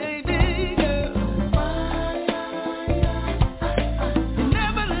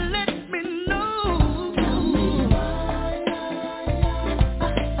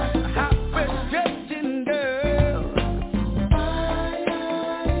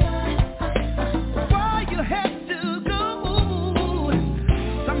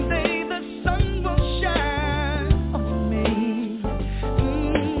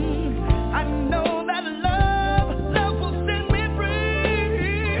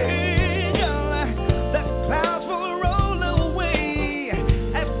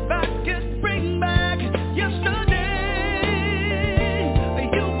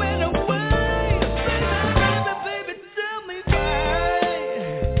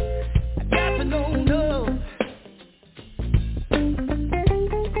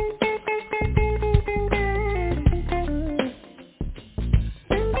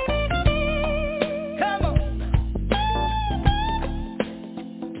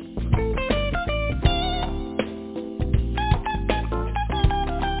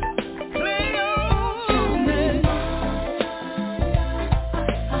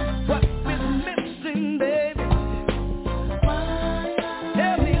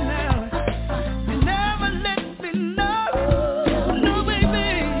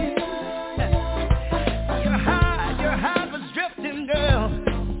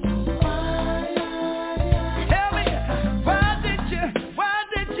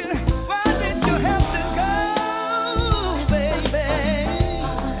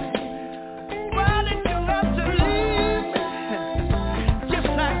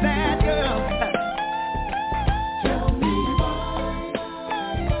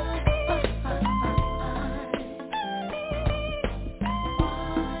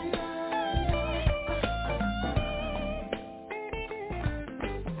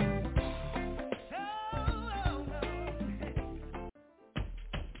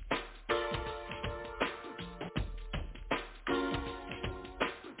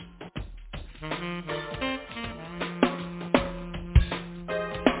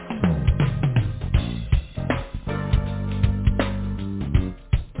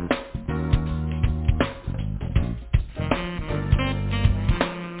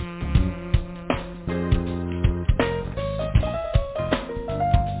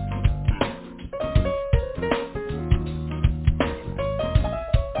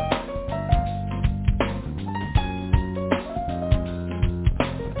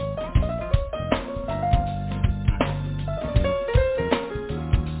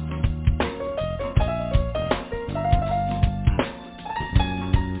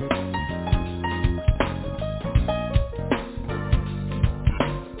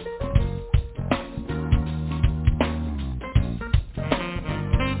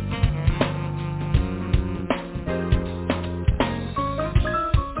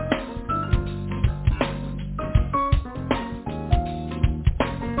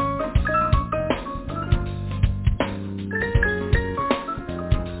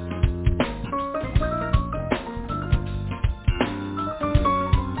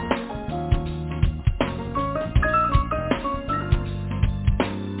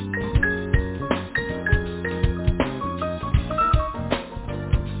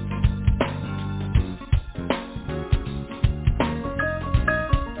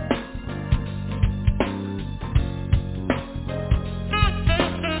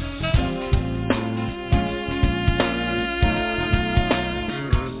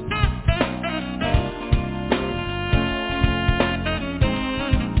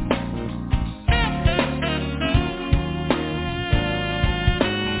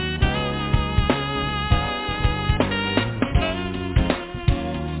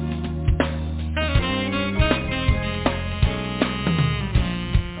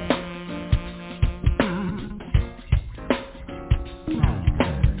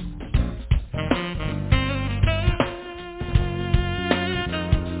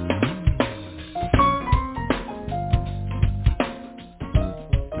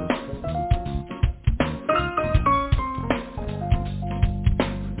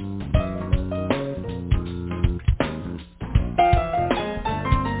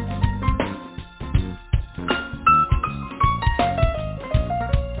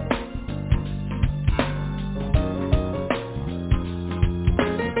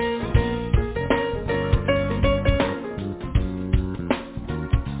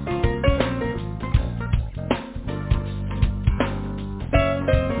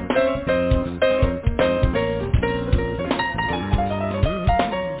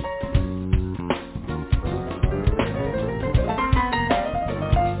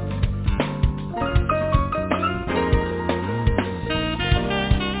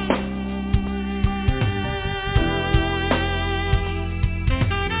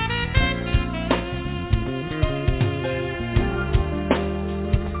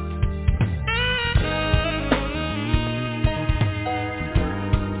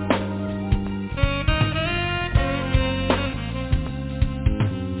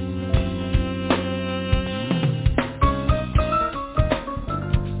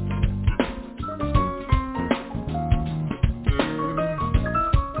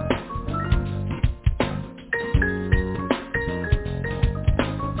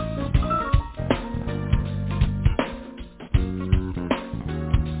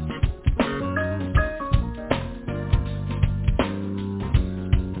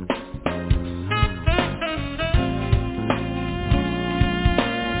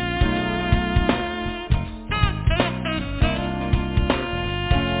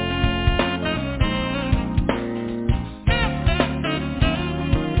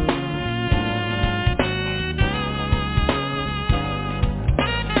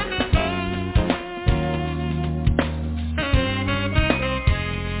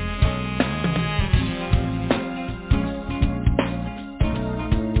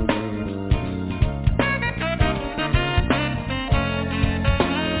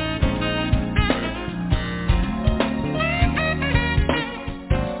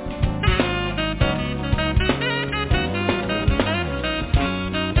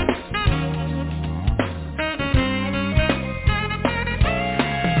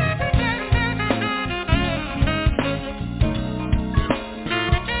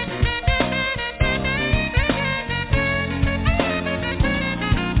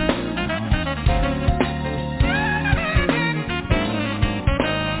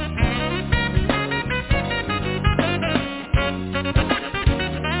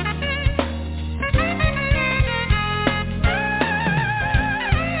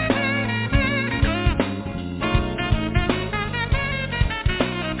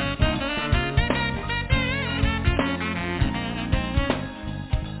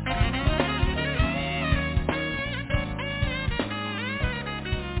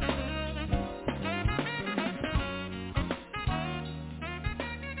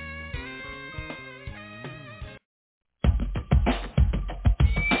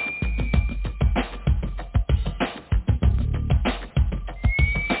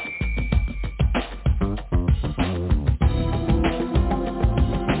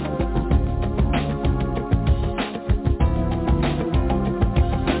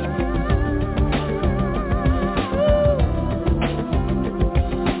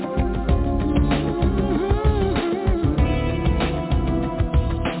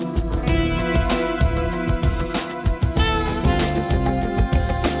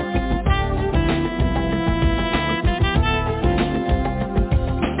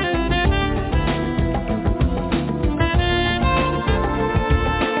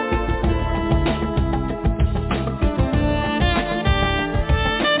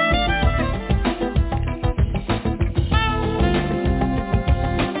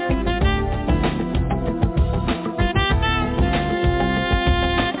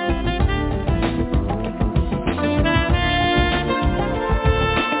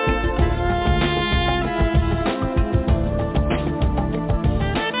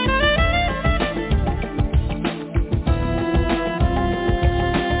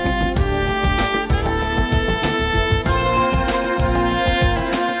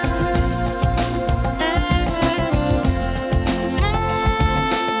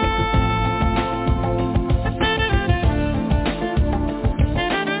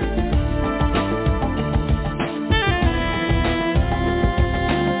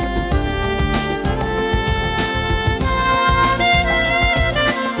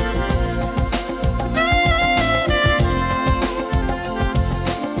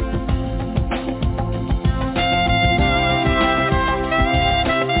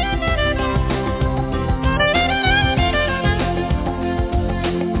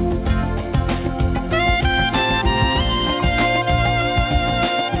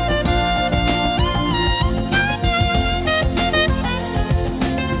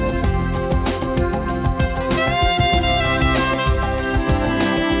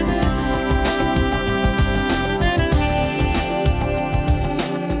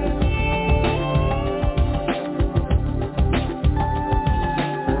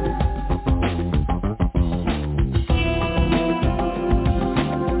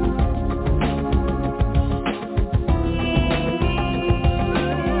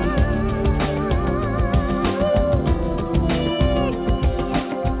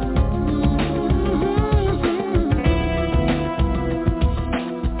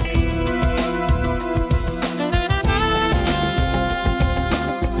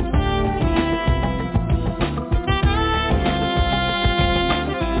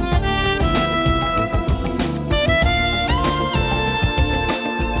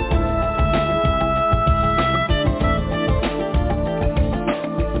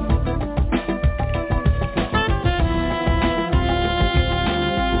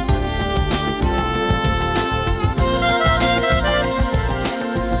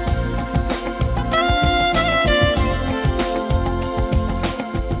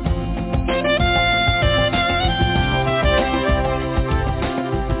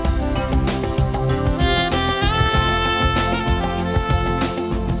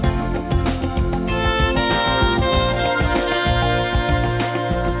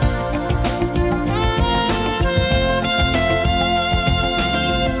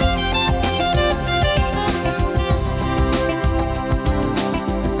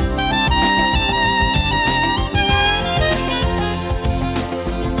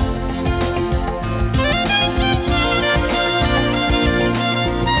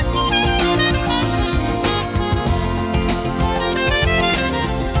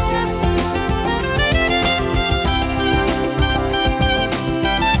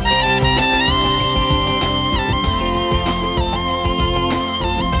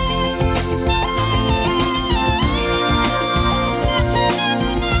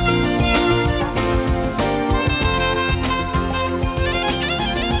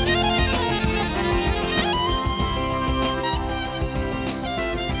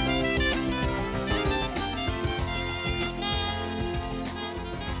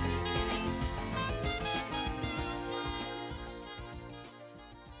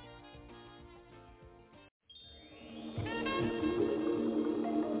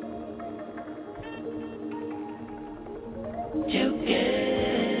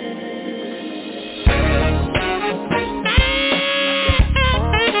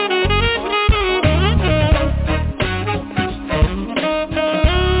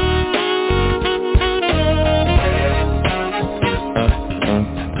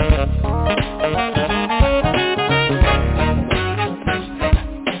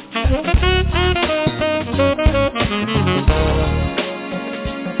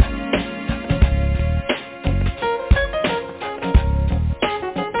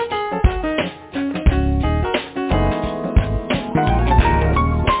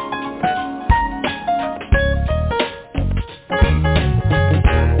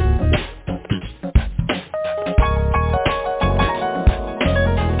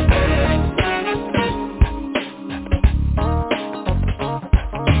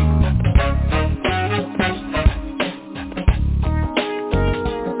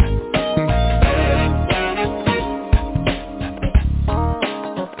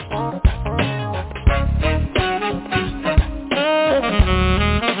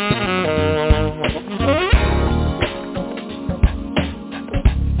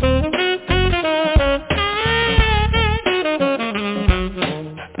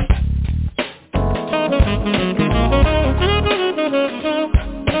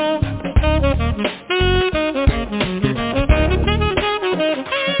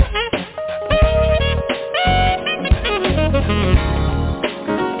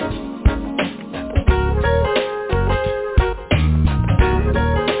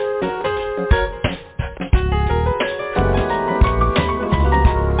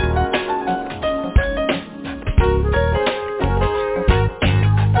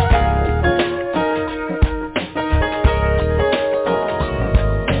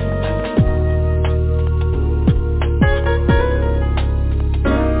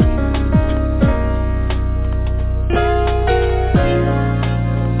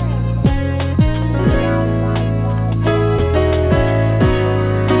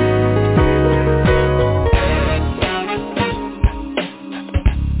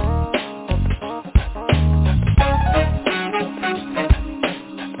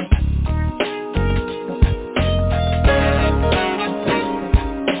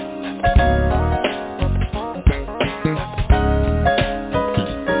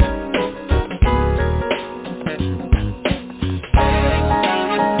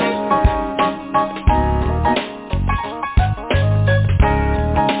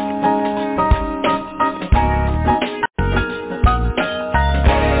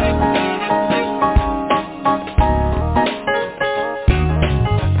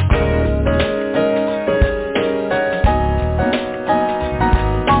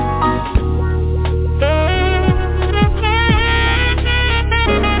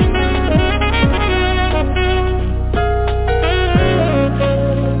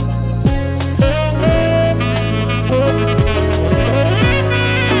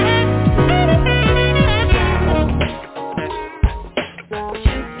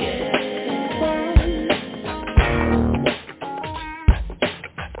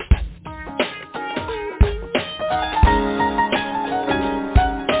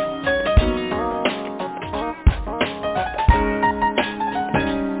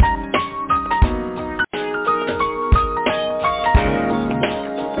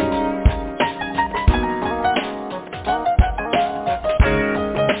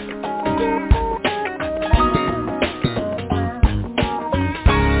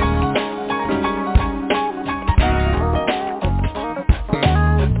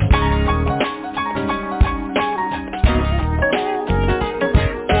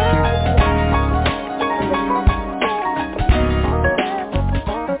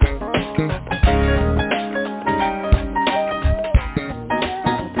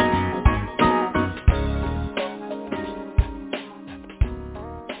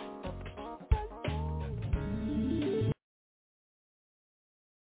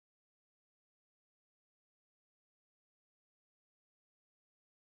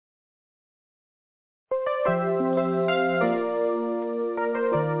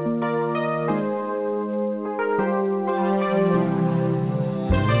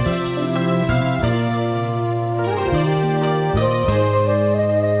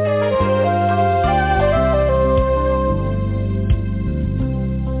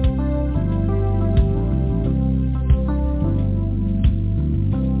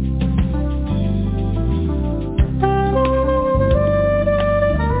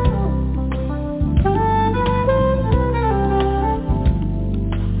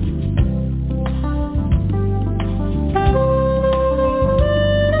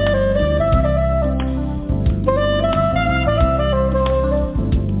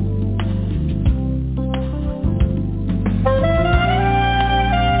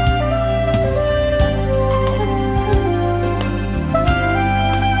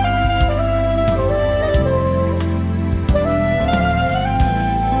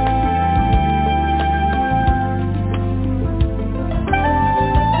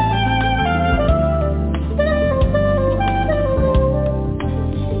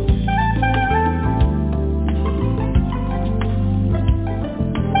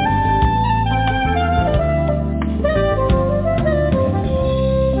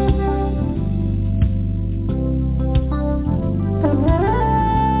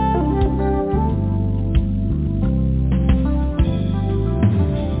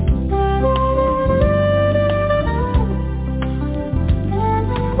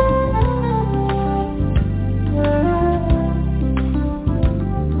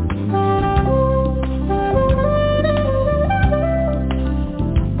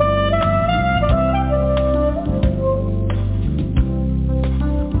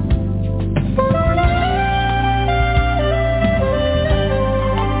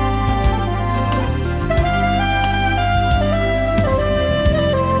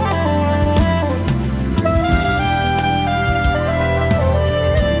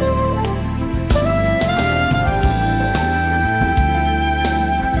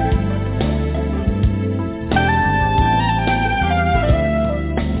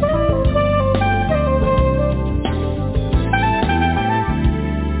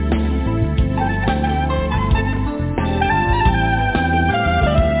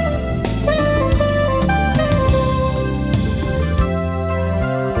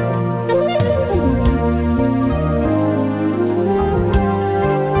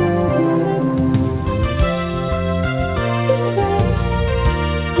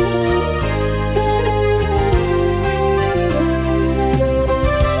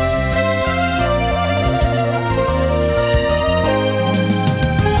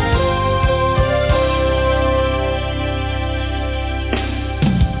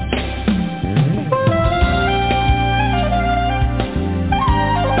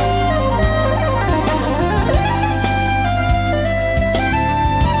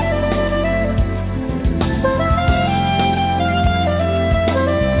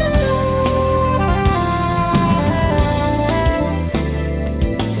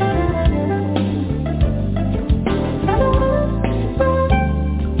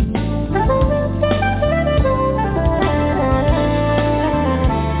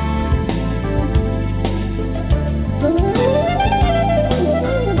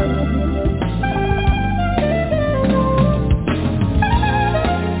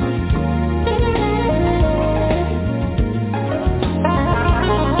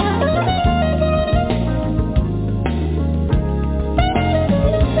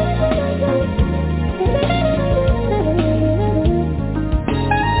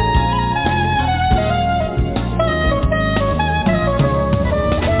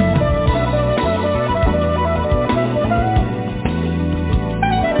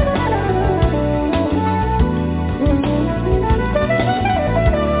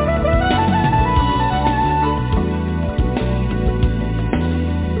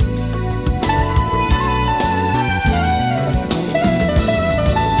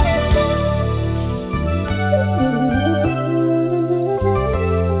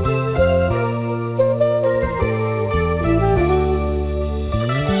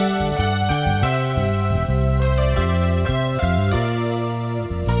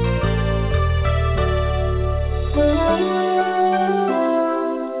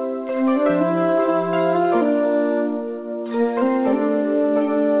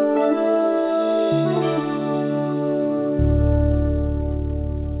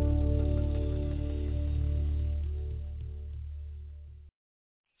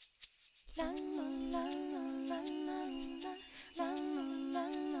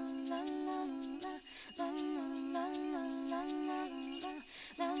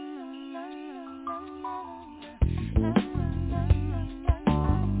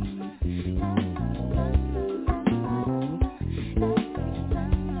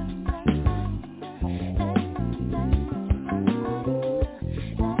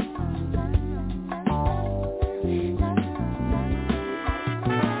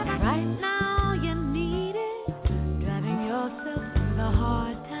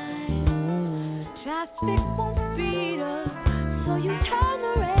traffic won't speed up, so you turn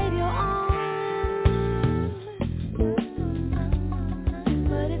the radio on.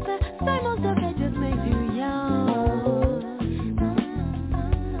 But it's the same old stuff that just makes you young.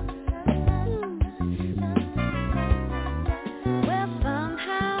 Well,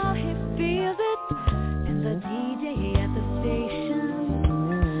 somehow he feels it in the DJ at the station.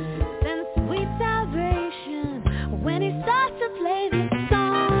 Then sweet salvation when he starts to play this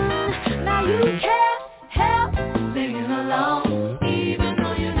song. Now you can't help singing along, even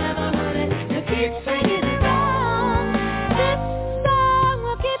though you never heard it. You keep singing it down. This song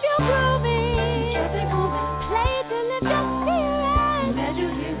will keep you grooving. Play to lift your spirit. Let you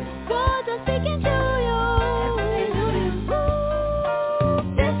hear it. God is speaking to you. Ooh,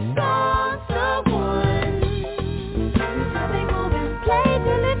 this song's the one. Play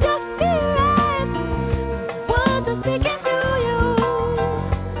to lift your spirit. Words are speaking to you.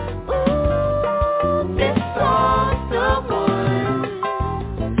 Ooh, this song's the one.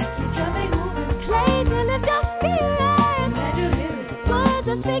 Keep jumping, moving. Play to lift your spirit. Let you hear it. Words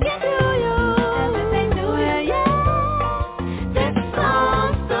are speaking to you. Everything to you, yeah. This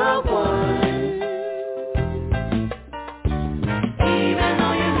song's the one. Even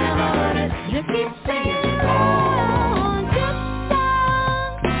though you never heard it, you keep singing it on. This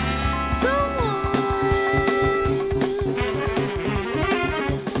song's the one.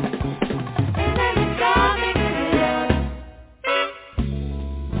 And then the song makes you love.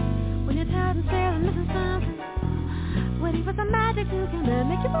 When you're tired and sad and missing something, waiting for some magic to come and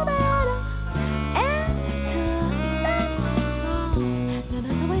make you feel better. Enter that song. Now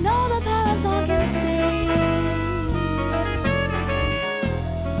that's how we know the power of song can sing.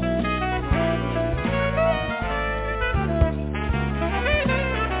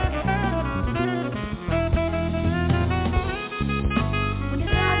 When you're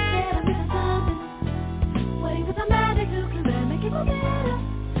tired and sad and missing something, waiting for some magic to come and make you feel better.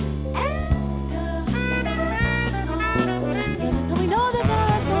 Enter that song. Now that's how we know the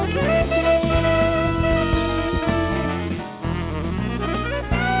power of song can sing.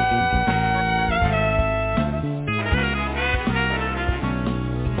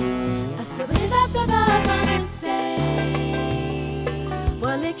 I still believe that's what the song can say.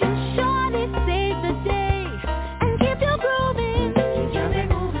 Well, it can surely save the day and keep you grooving. Keep jumping,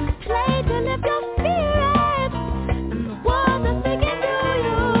 moving. Play to lift your spirit, and the words are speaking to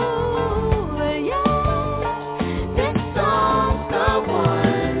you. Yeah, this song's the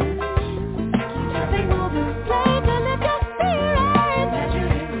one. Keep jumping, moving. Play to lift your spirit. Let you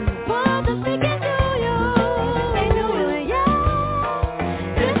hear it. Words are speaking to you. They do it, yeah.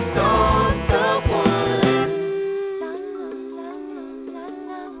 This song's the one.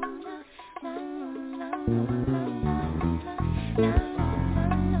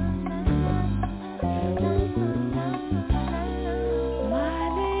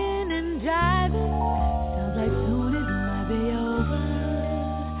 Smiling and driving, sounds like soon it might be over.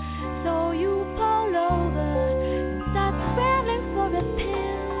 So you pull over and start scrambling for a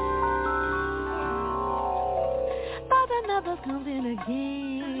pen. But another comes in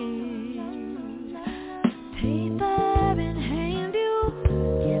again. Paper in hand, you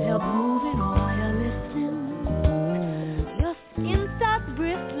can't help moving while you're listening. Your skin starts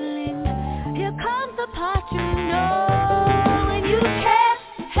bristling. Here comes the part you know, and you can't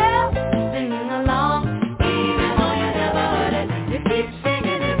help singing along, even though you never heard it. You keep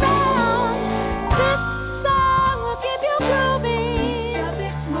singing it wrong. This song will keep you grooving.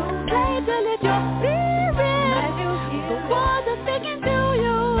 Play to lift your spirit. The words are speaking to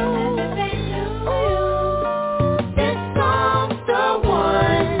you. Ooh, this song's the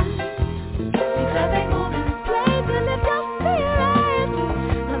one. Keep jumping, moving. Play to lift your spirit,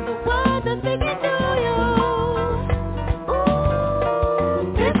 and the words are speaking to you. Ooh,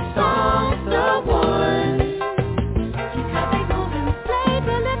 this song's the one. Keep jumping, moving. Play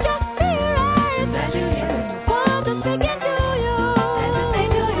to lift your spirit. Let you hear it. The words are speaking to you. Everything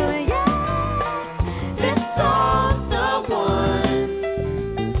to you, yeah.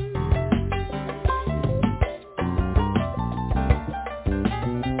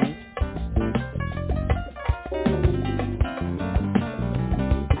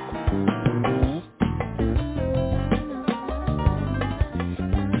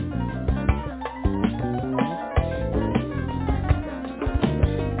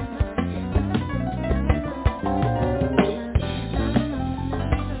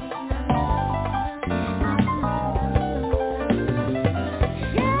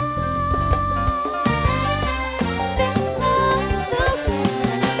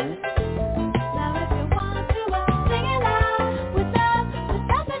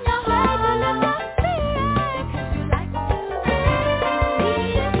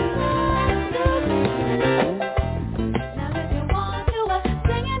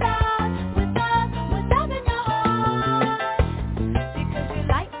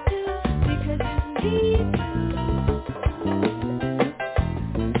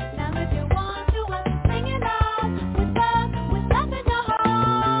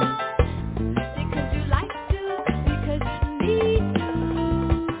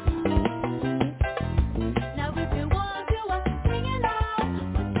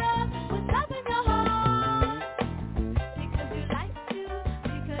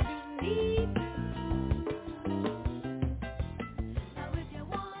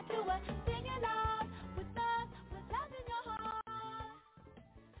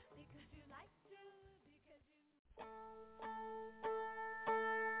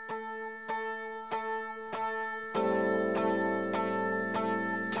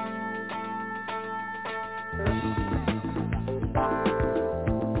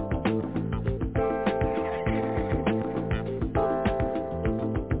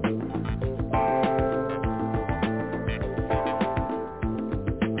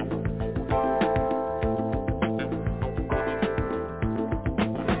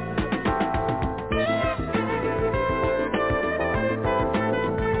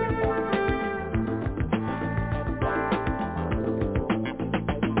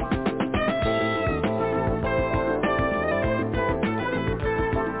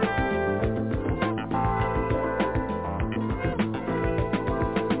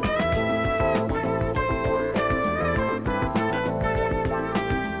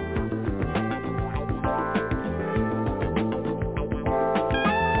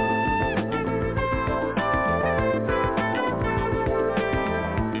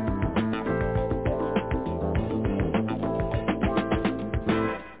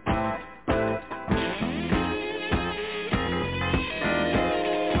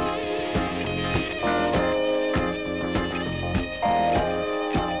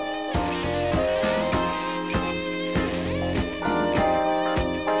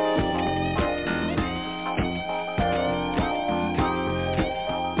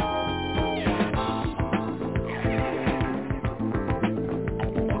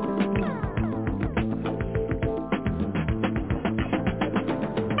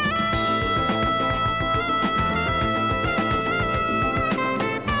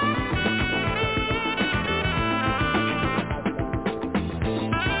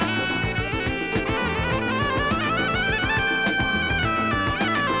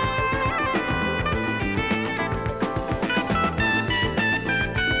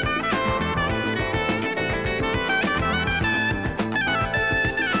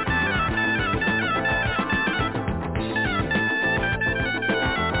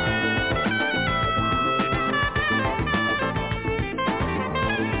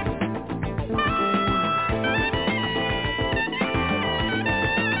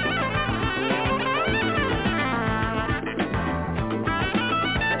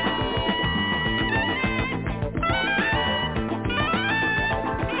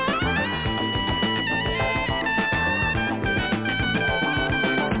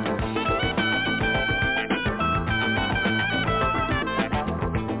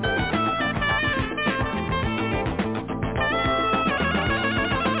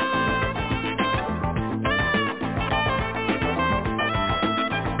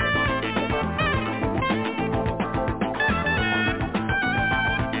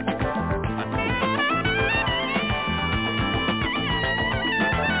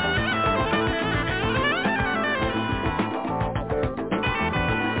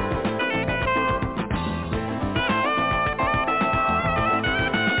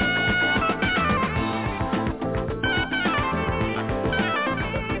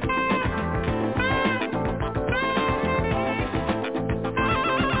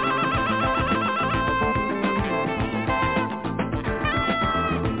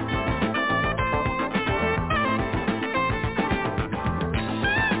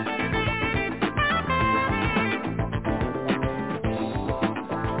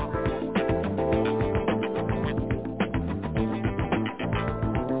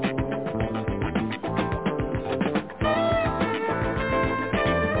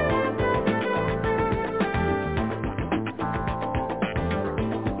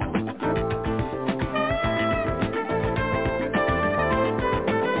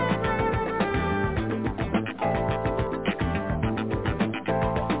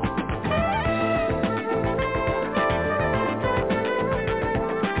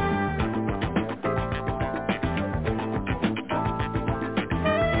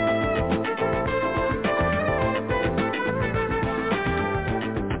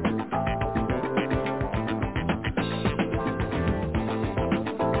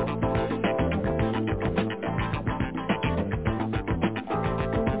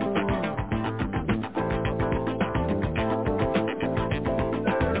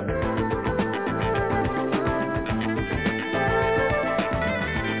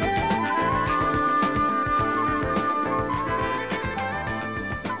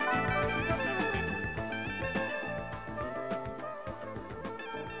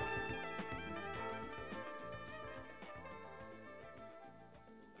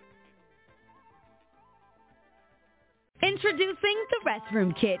 Introducing the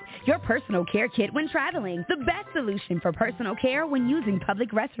Restroom Kit, your personal care kit when traveling. The best solution for personal care when using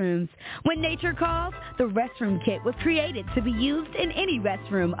public restrooms. When nature calls, the Restroom Kit was created to be used in any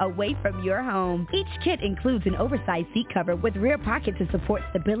restroom away from your home. Each kit includes an oversized seat cover with rear pocket to support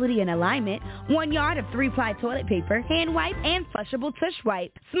stability and alignment, 1 yard of 3-ply toilet paper, hand wipe, and flushable tush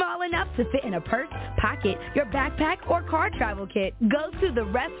wipe. Small enough to fit in a purse, pocket, your backpack, or car travel kit. Go to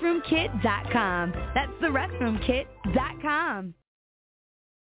therestroomkit.com. That's therestroomkit.com.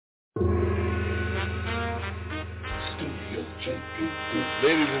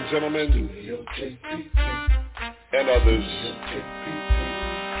 Ladies and gentlemen, and others,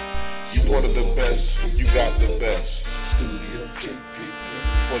 you wanted the best, you got the best.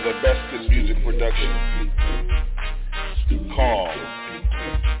 For the best in music production, call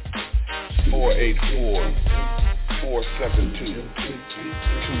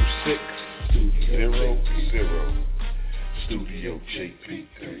 484-472-2600, Studio JP.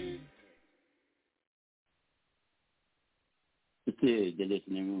 This is the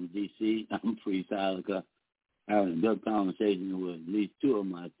Listening Room DC. I'm Free Ilika. Having a good conversation with at least two of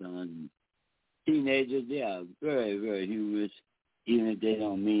my sons. Teenagers, they are very, very humorous. Even if they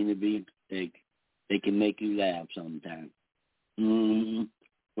don't mean to be, they can make you laugh sometimes.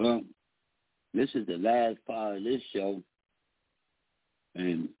 Well, this is the last part of this show,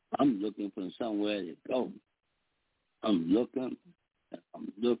 and I'm looking for somewhere to go. I'm looking.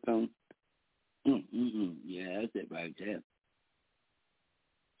 Yeah, that's it right there.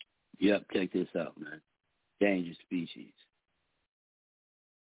 Yep, check this out, man. Dangerous Species.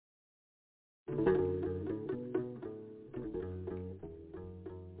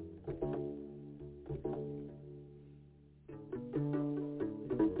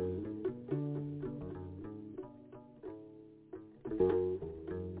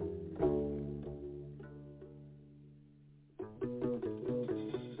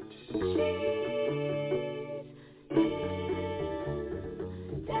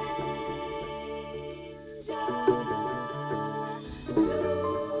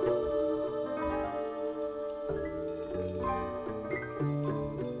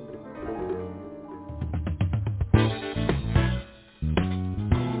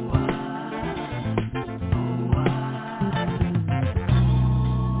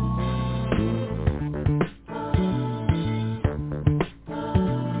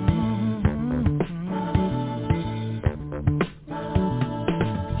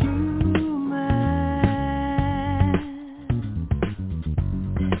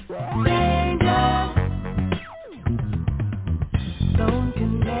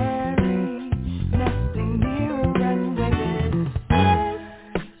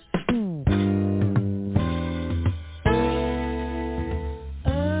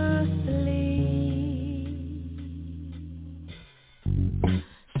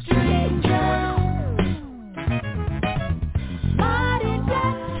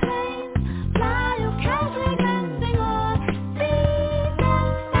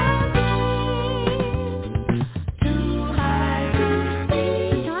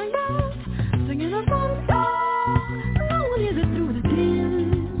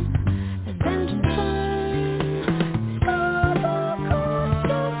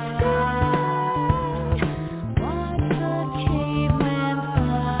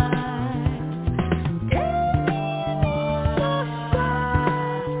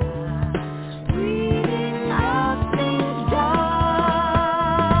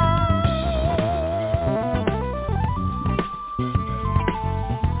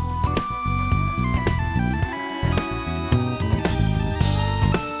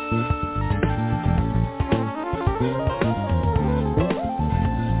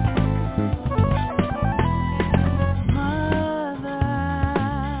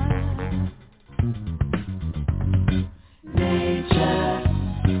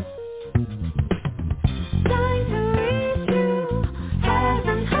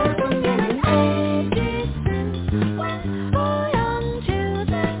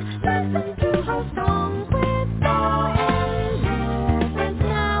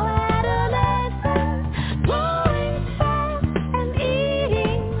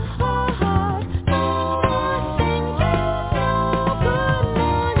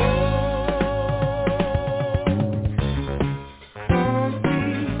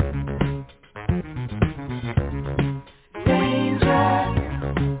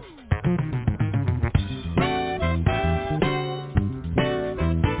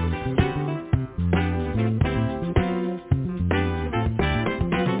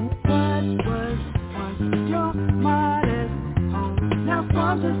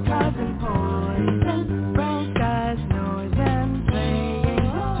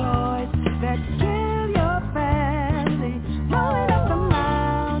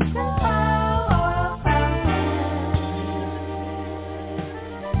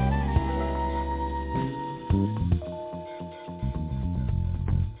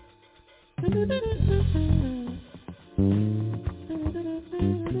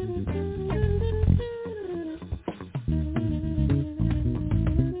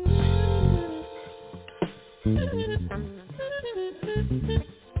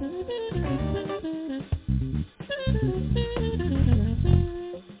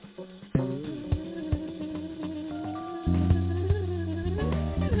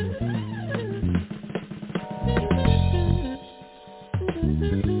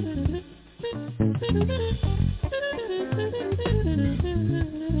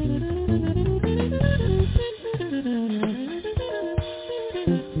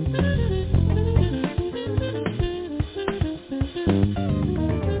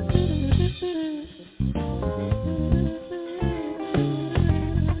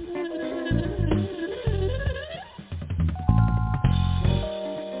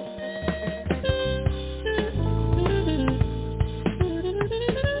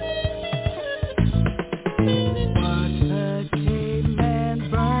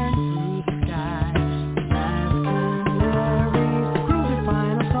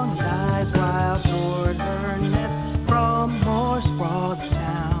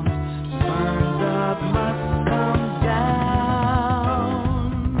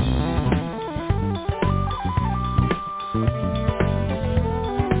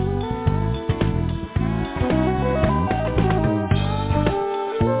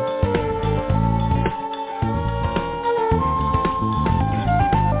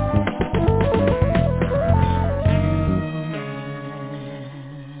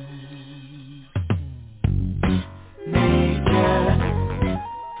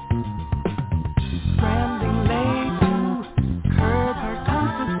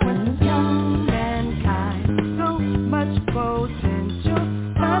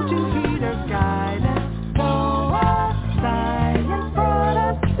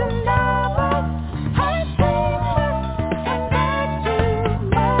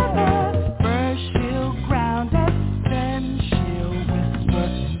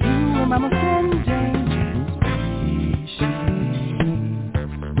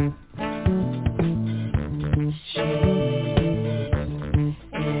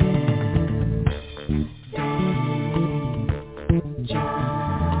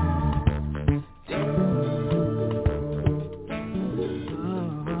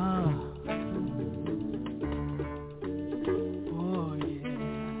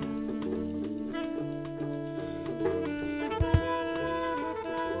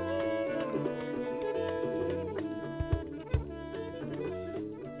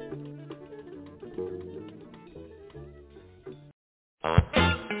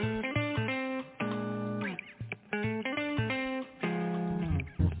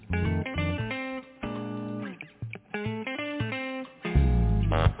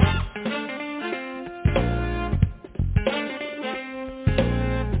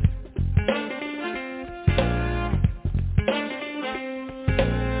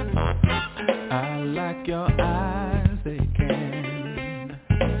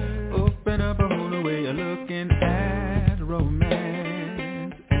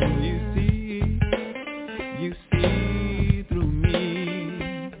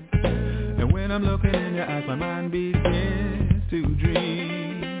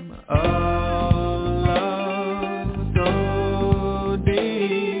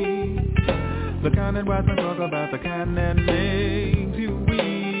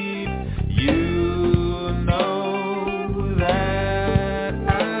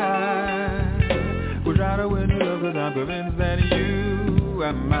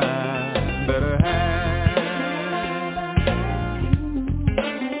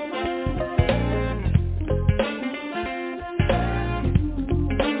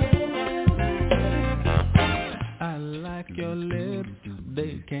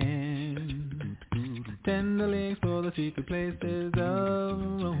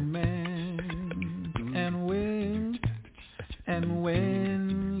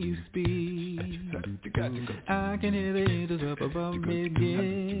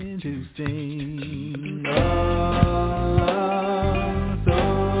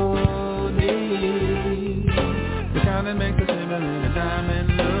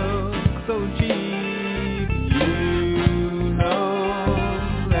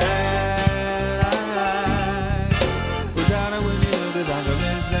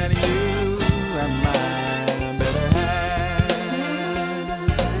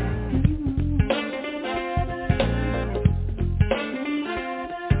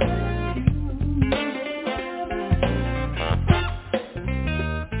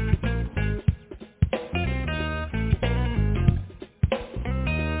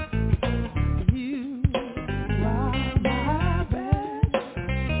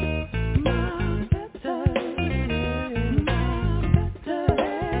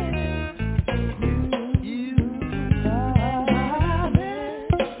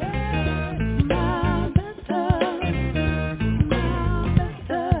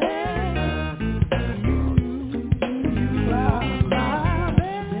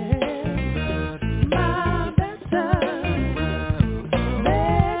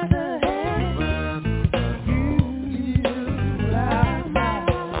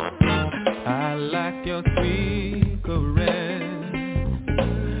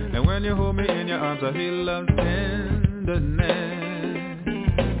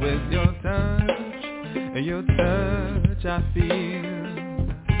 with your touch I feel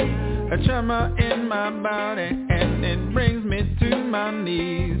a tremor in my body, and it brings me to my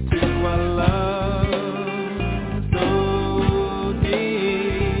knees, to a love so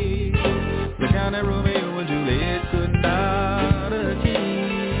deep, the kind of Romeo and Juliet could not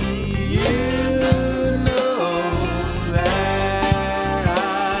achieve. You know that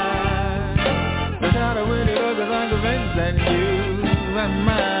I try to win it all 'cause I'm convinced that you and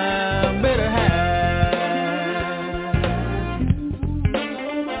my better half.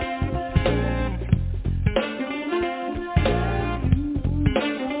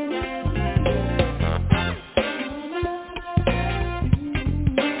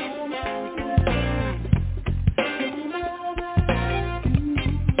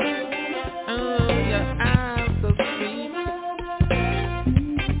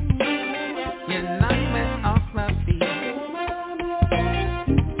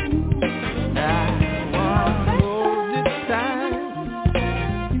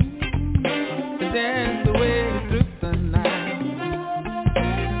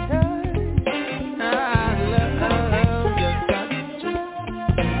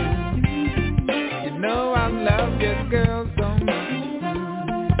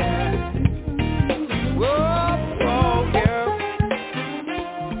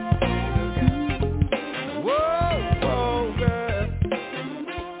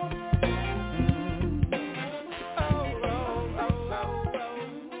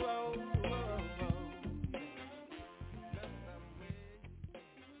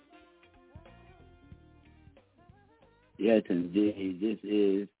 Yes, indeed. This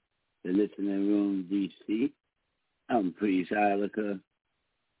is the Listening Room DC. I'm Priest Ilika.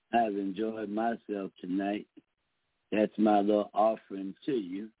 I've enjoyed myself tonight. That's my little offering to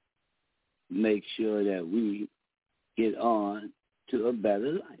you. Make sure that we get on to a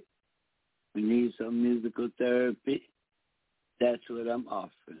better life. We need some musical therapy. That's what I'm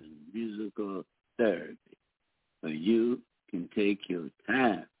offering, musical therapy. Where you can take your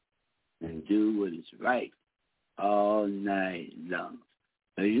time and do what is right all night long.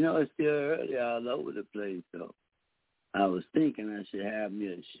 So you know it's still early all over the place, so I was thinking I should have me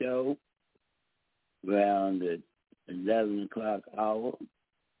a show around the 11 o'clock hour.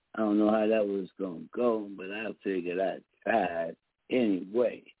 I don't know how that was going to go, but I figured I'd try it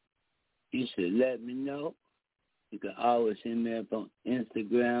anyway. You should let me know. You can always hit me up on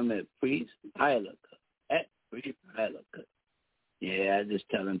Instagram at Priest Ilika, at Priest Ilika. Yeah, I just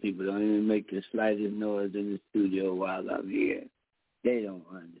telling people don't even make the slightest noise in the studio while I'm here. They don't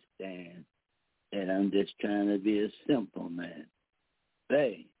understand that I'm just trying to be a simple man.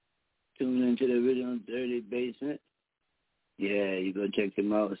 Hey, tune into the Rhythm Dirty Basement. Yeah, you go check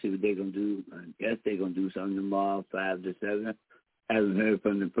them out, see what they're going to do. I guess they're going to do something tomorrow, 5 to 7. I haven't heard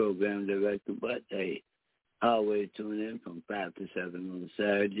from the program director, but hey, always tune in from 5 to 7 on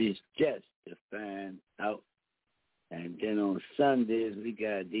Saturdays just to find out. And then on Sundays, we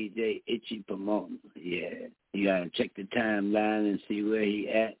got DJ Itchy Pomona. Yeah, you got to check the timeline and see where he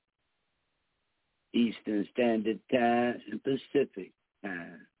at. Eastern Standard Time and Pacific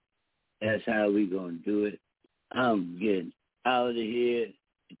Time. That's how we going to do it. I'm getting out of here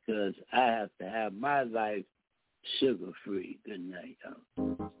because I have to have my life sugar-free. Good night,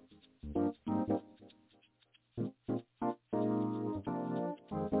 y'all.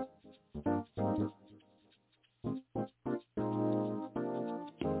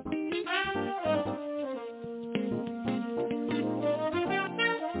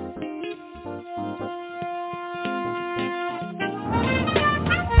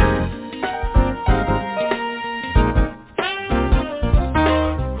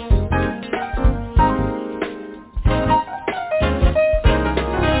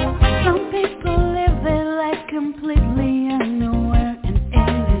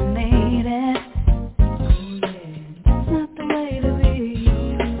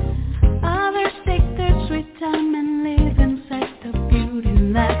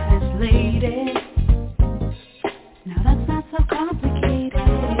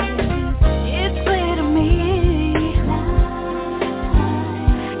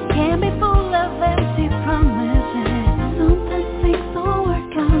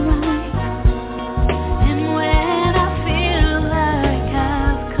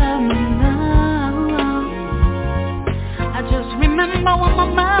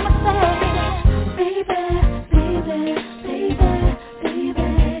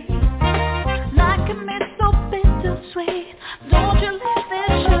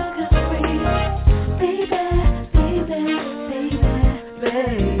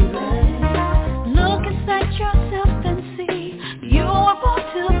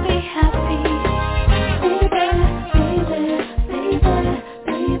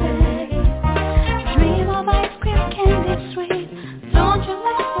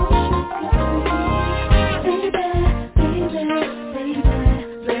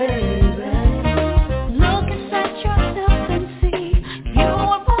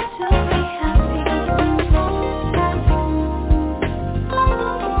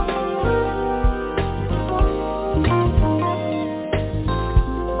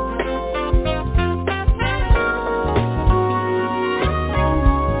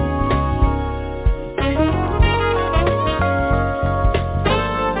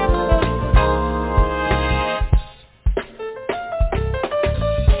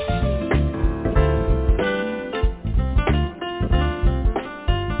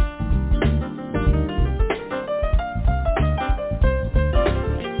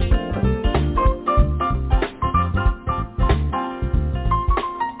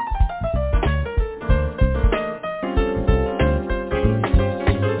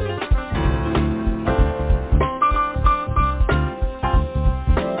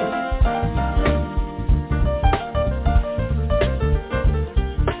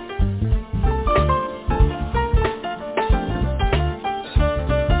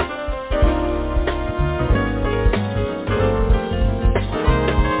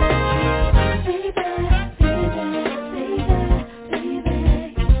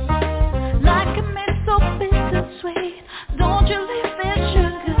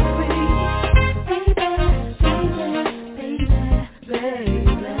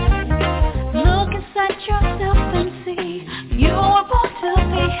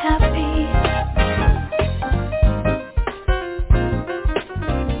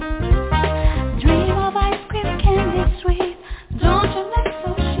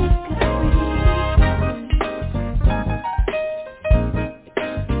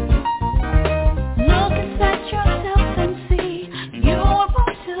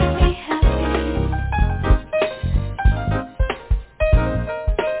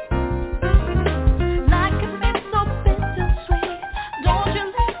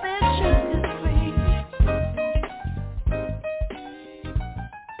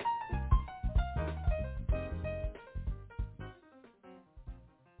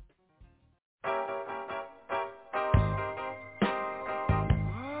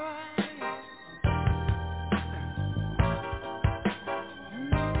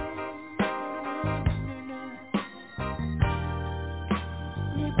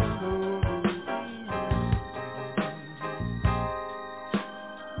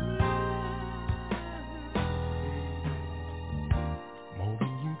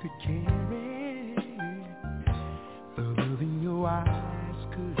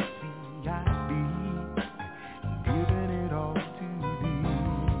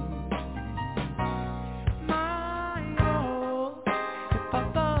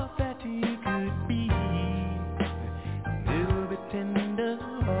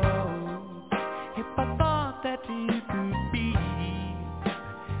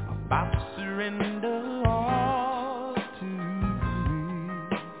 surrender all to me.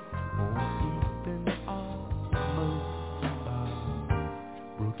 Oh, deep in almost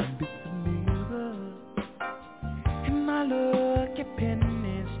broken bits of mirror, and my lucky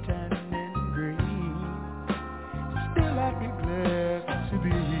penny standing green. Still I'd be glad to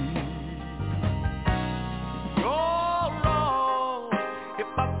be. You're wrong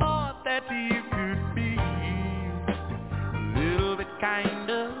if I thought that you could be a little bit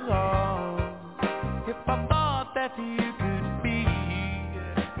kinder wrong. If I thought that you could be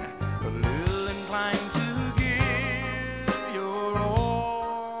a little inclined to give your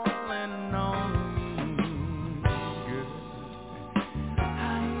all and only, girl.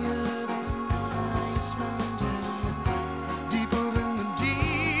 Higher than the highest mountain, deeper than the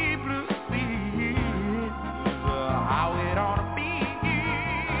deep blue sea, how it ought to be.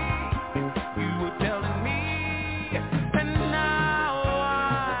 You were telling me, and now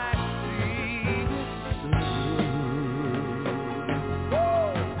I see.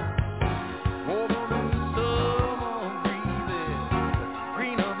 Warmer than the summer breezes,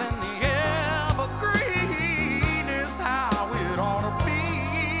 greener than the evergreen is how it ought to be.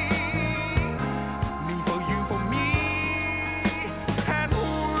 Me for you, for me, and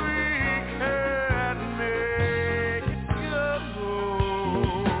we can make it go.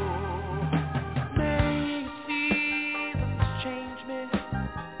 May seasons change me,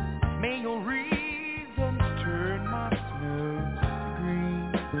 may your reasons turn my snow to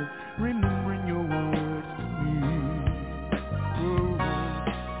green, remembering your words to me. Oh,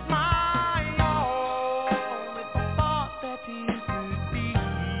 my all, if I thought that you could be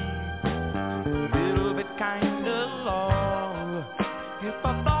a little bit kinder, Lord, if I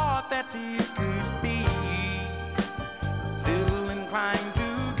thought that you could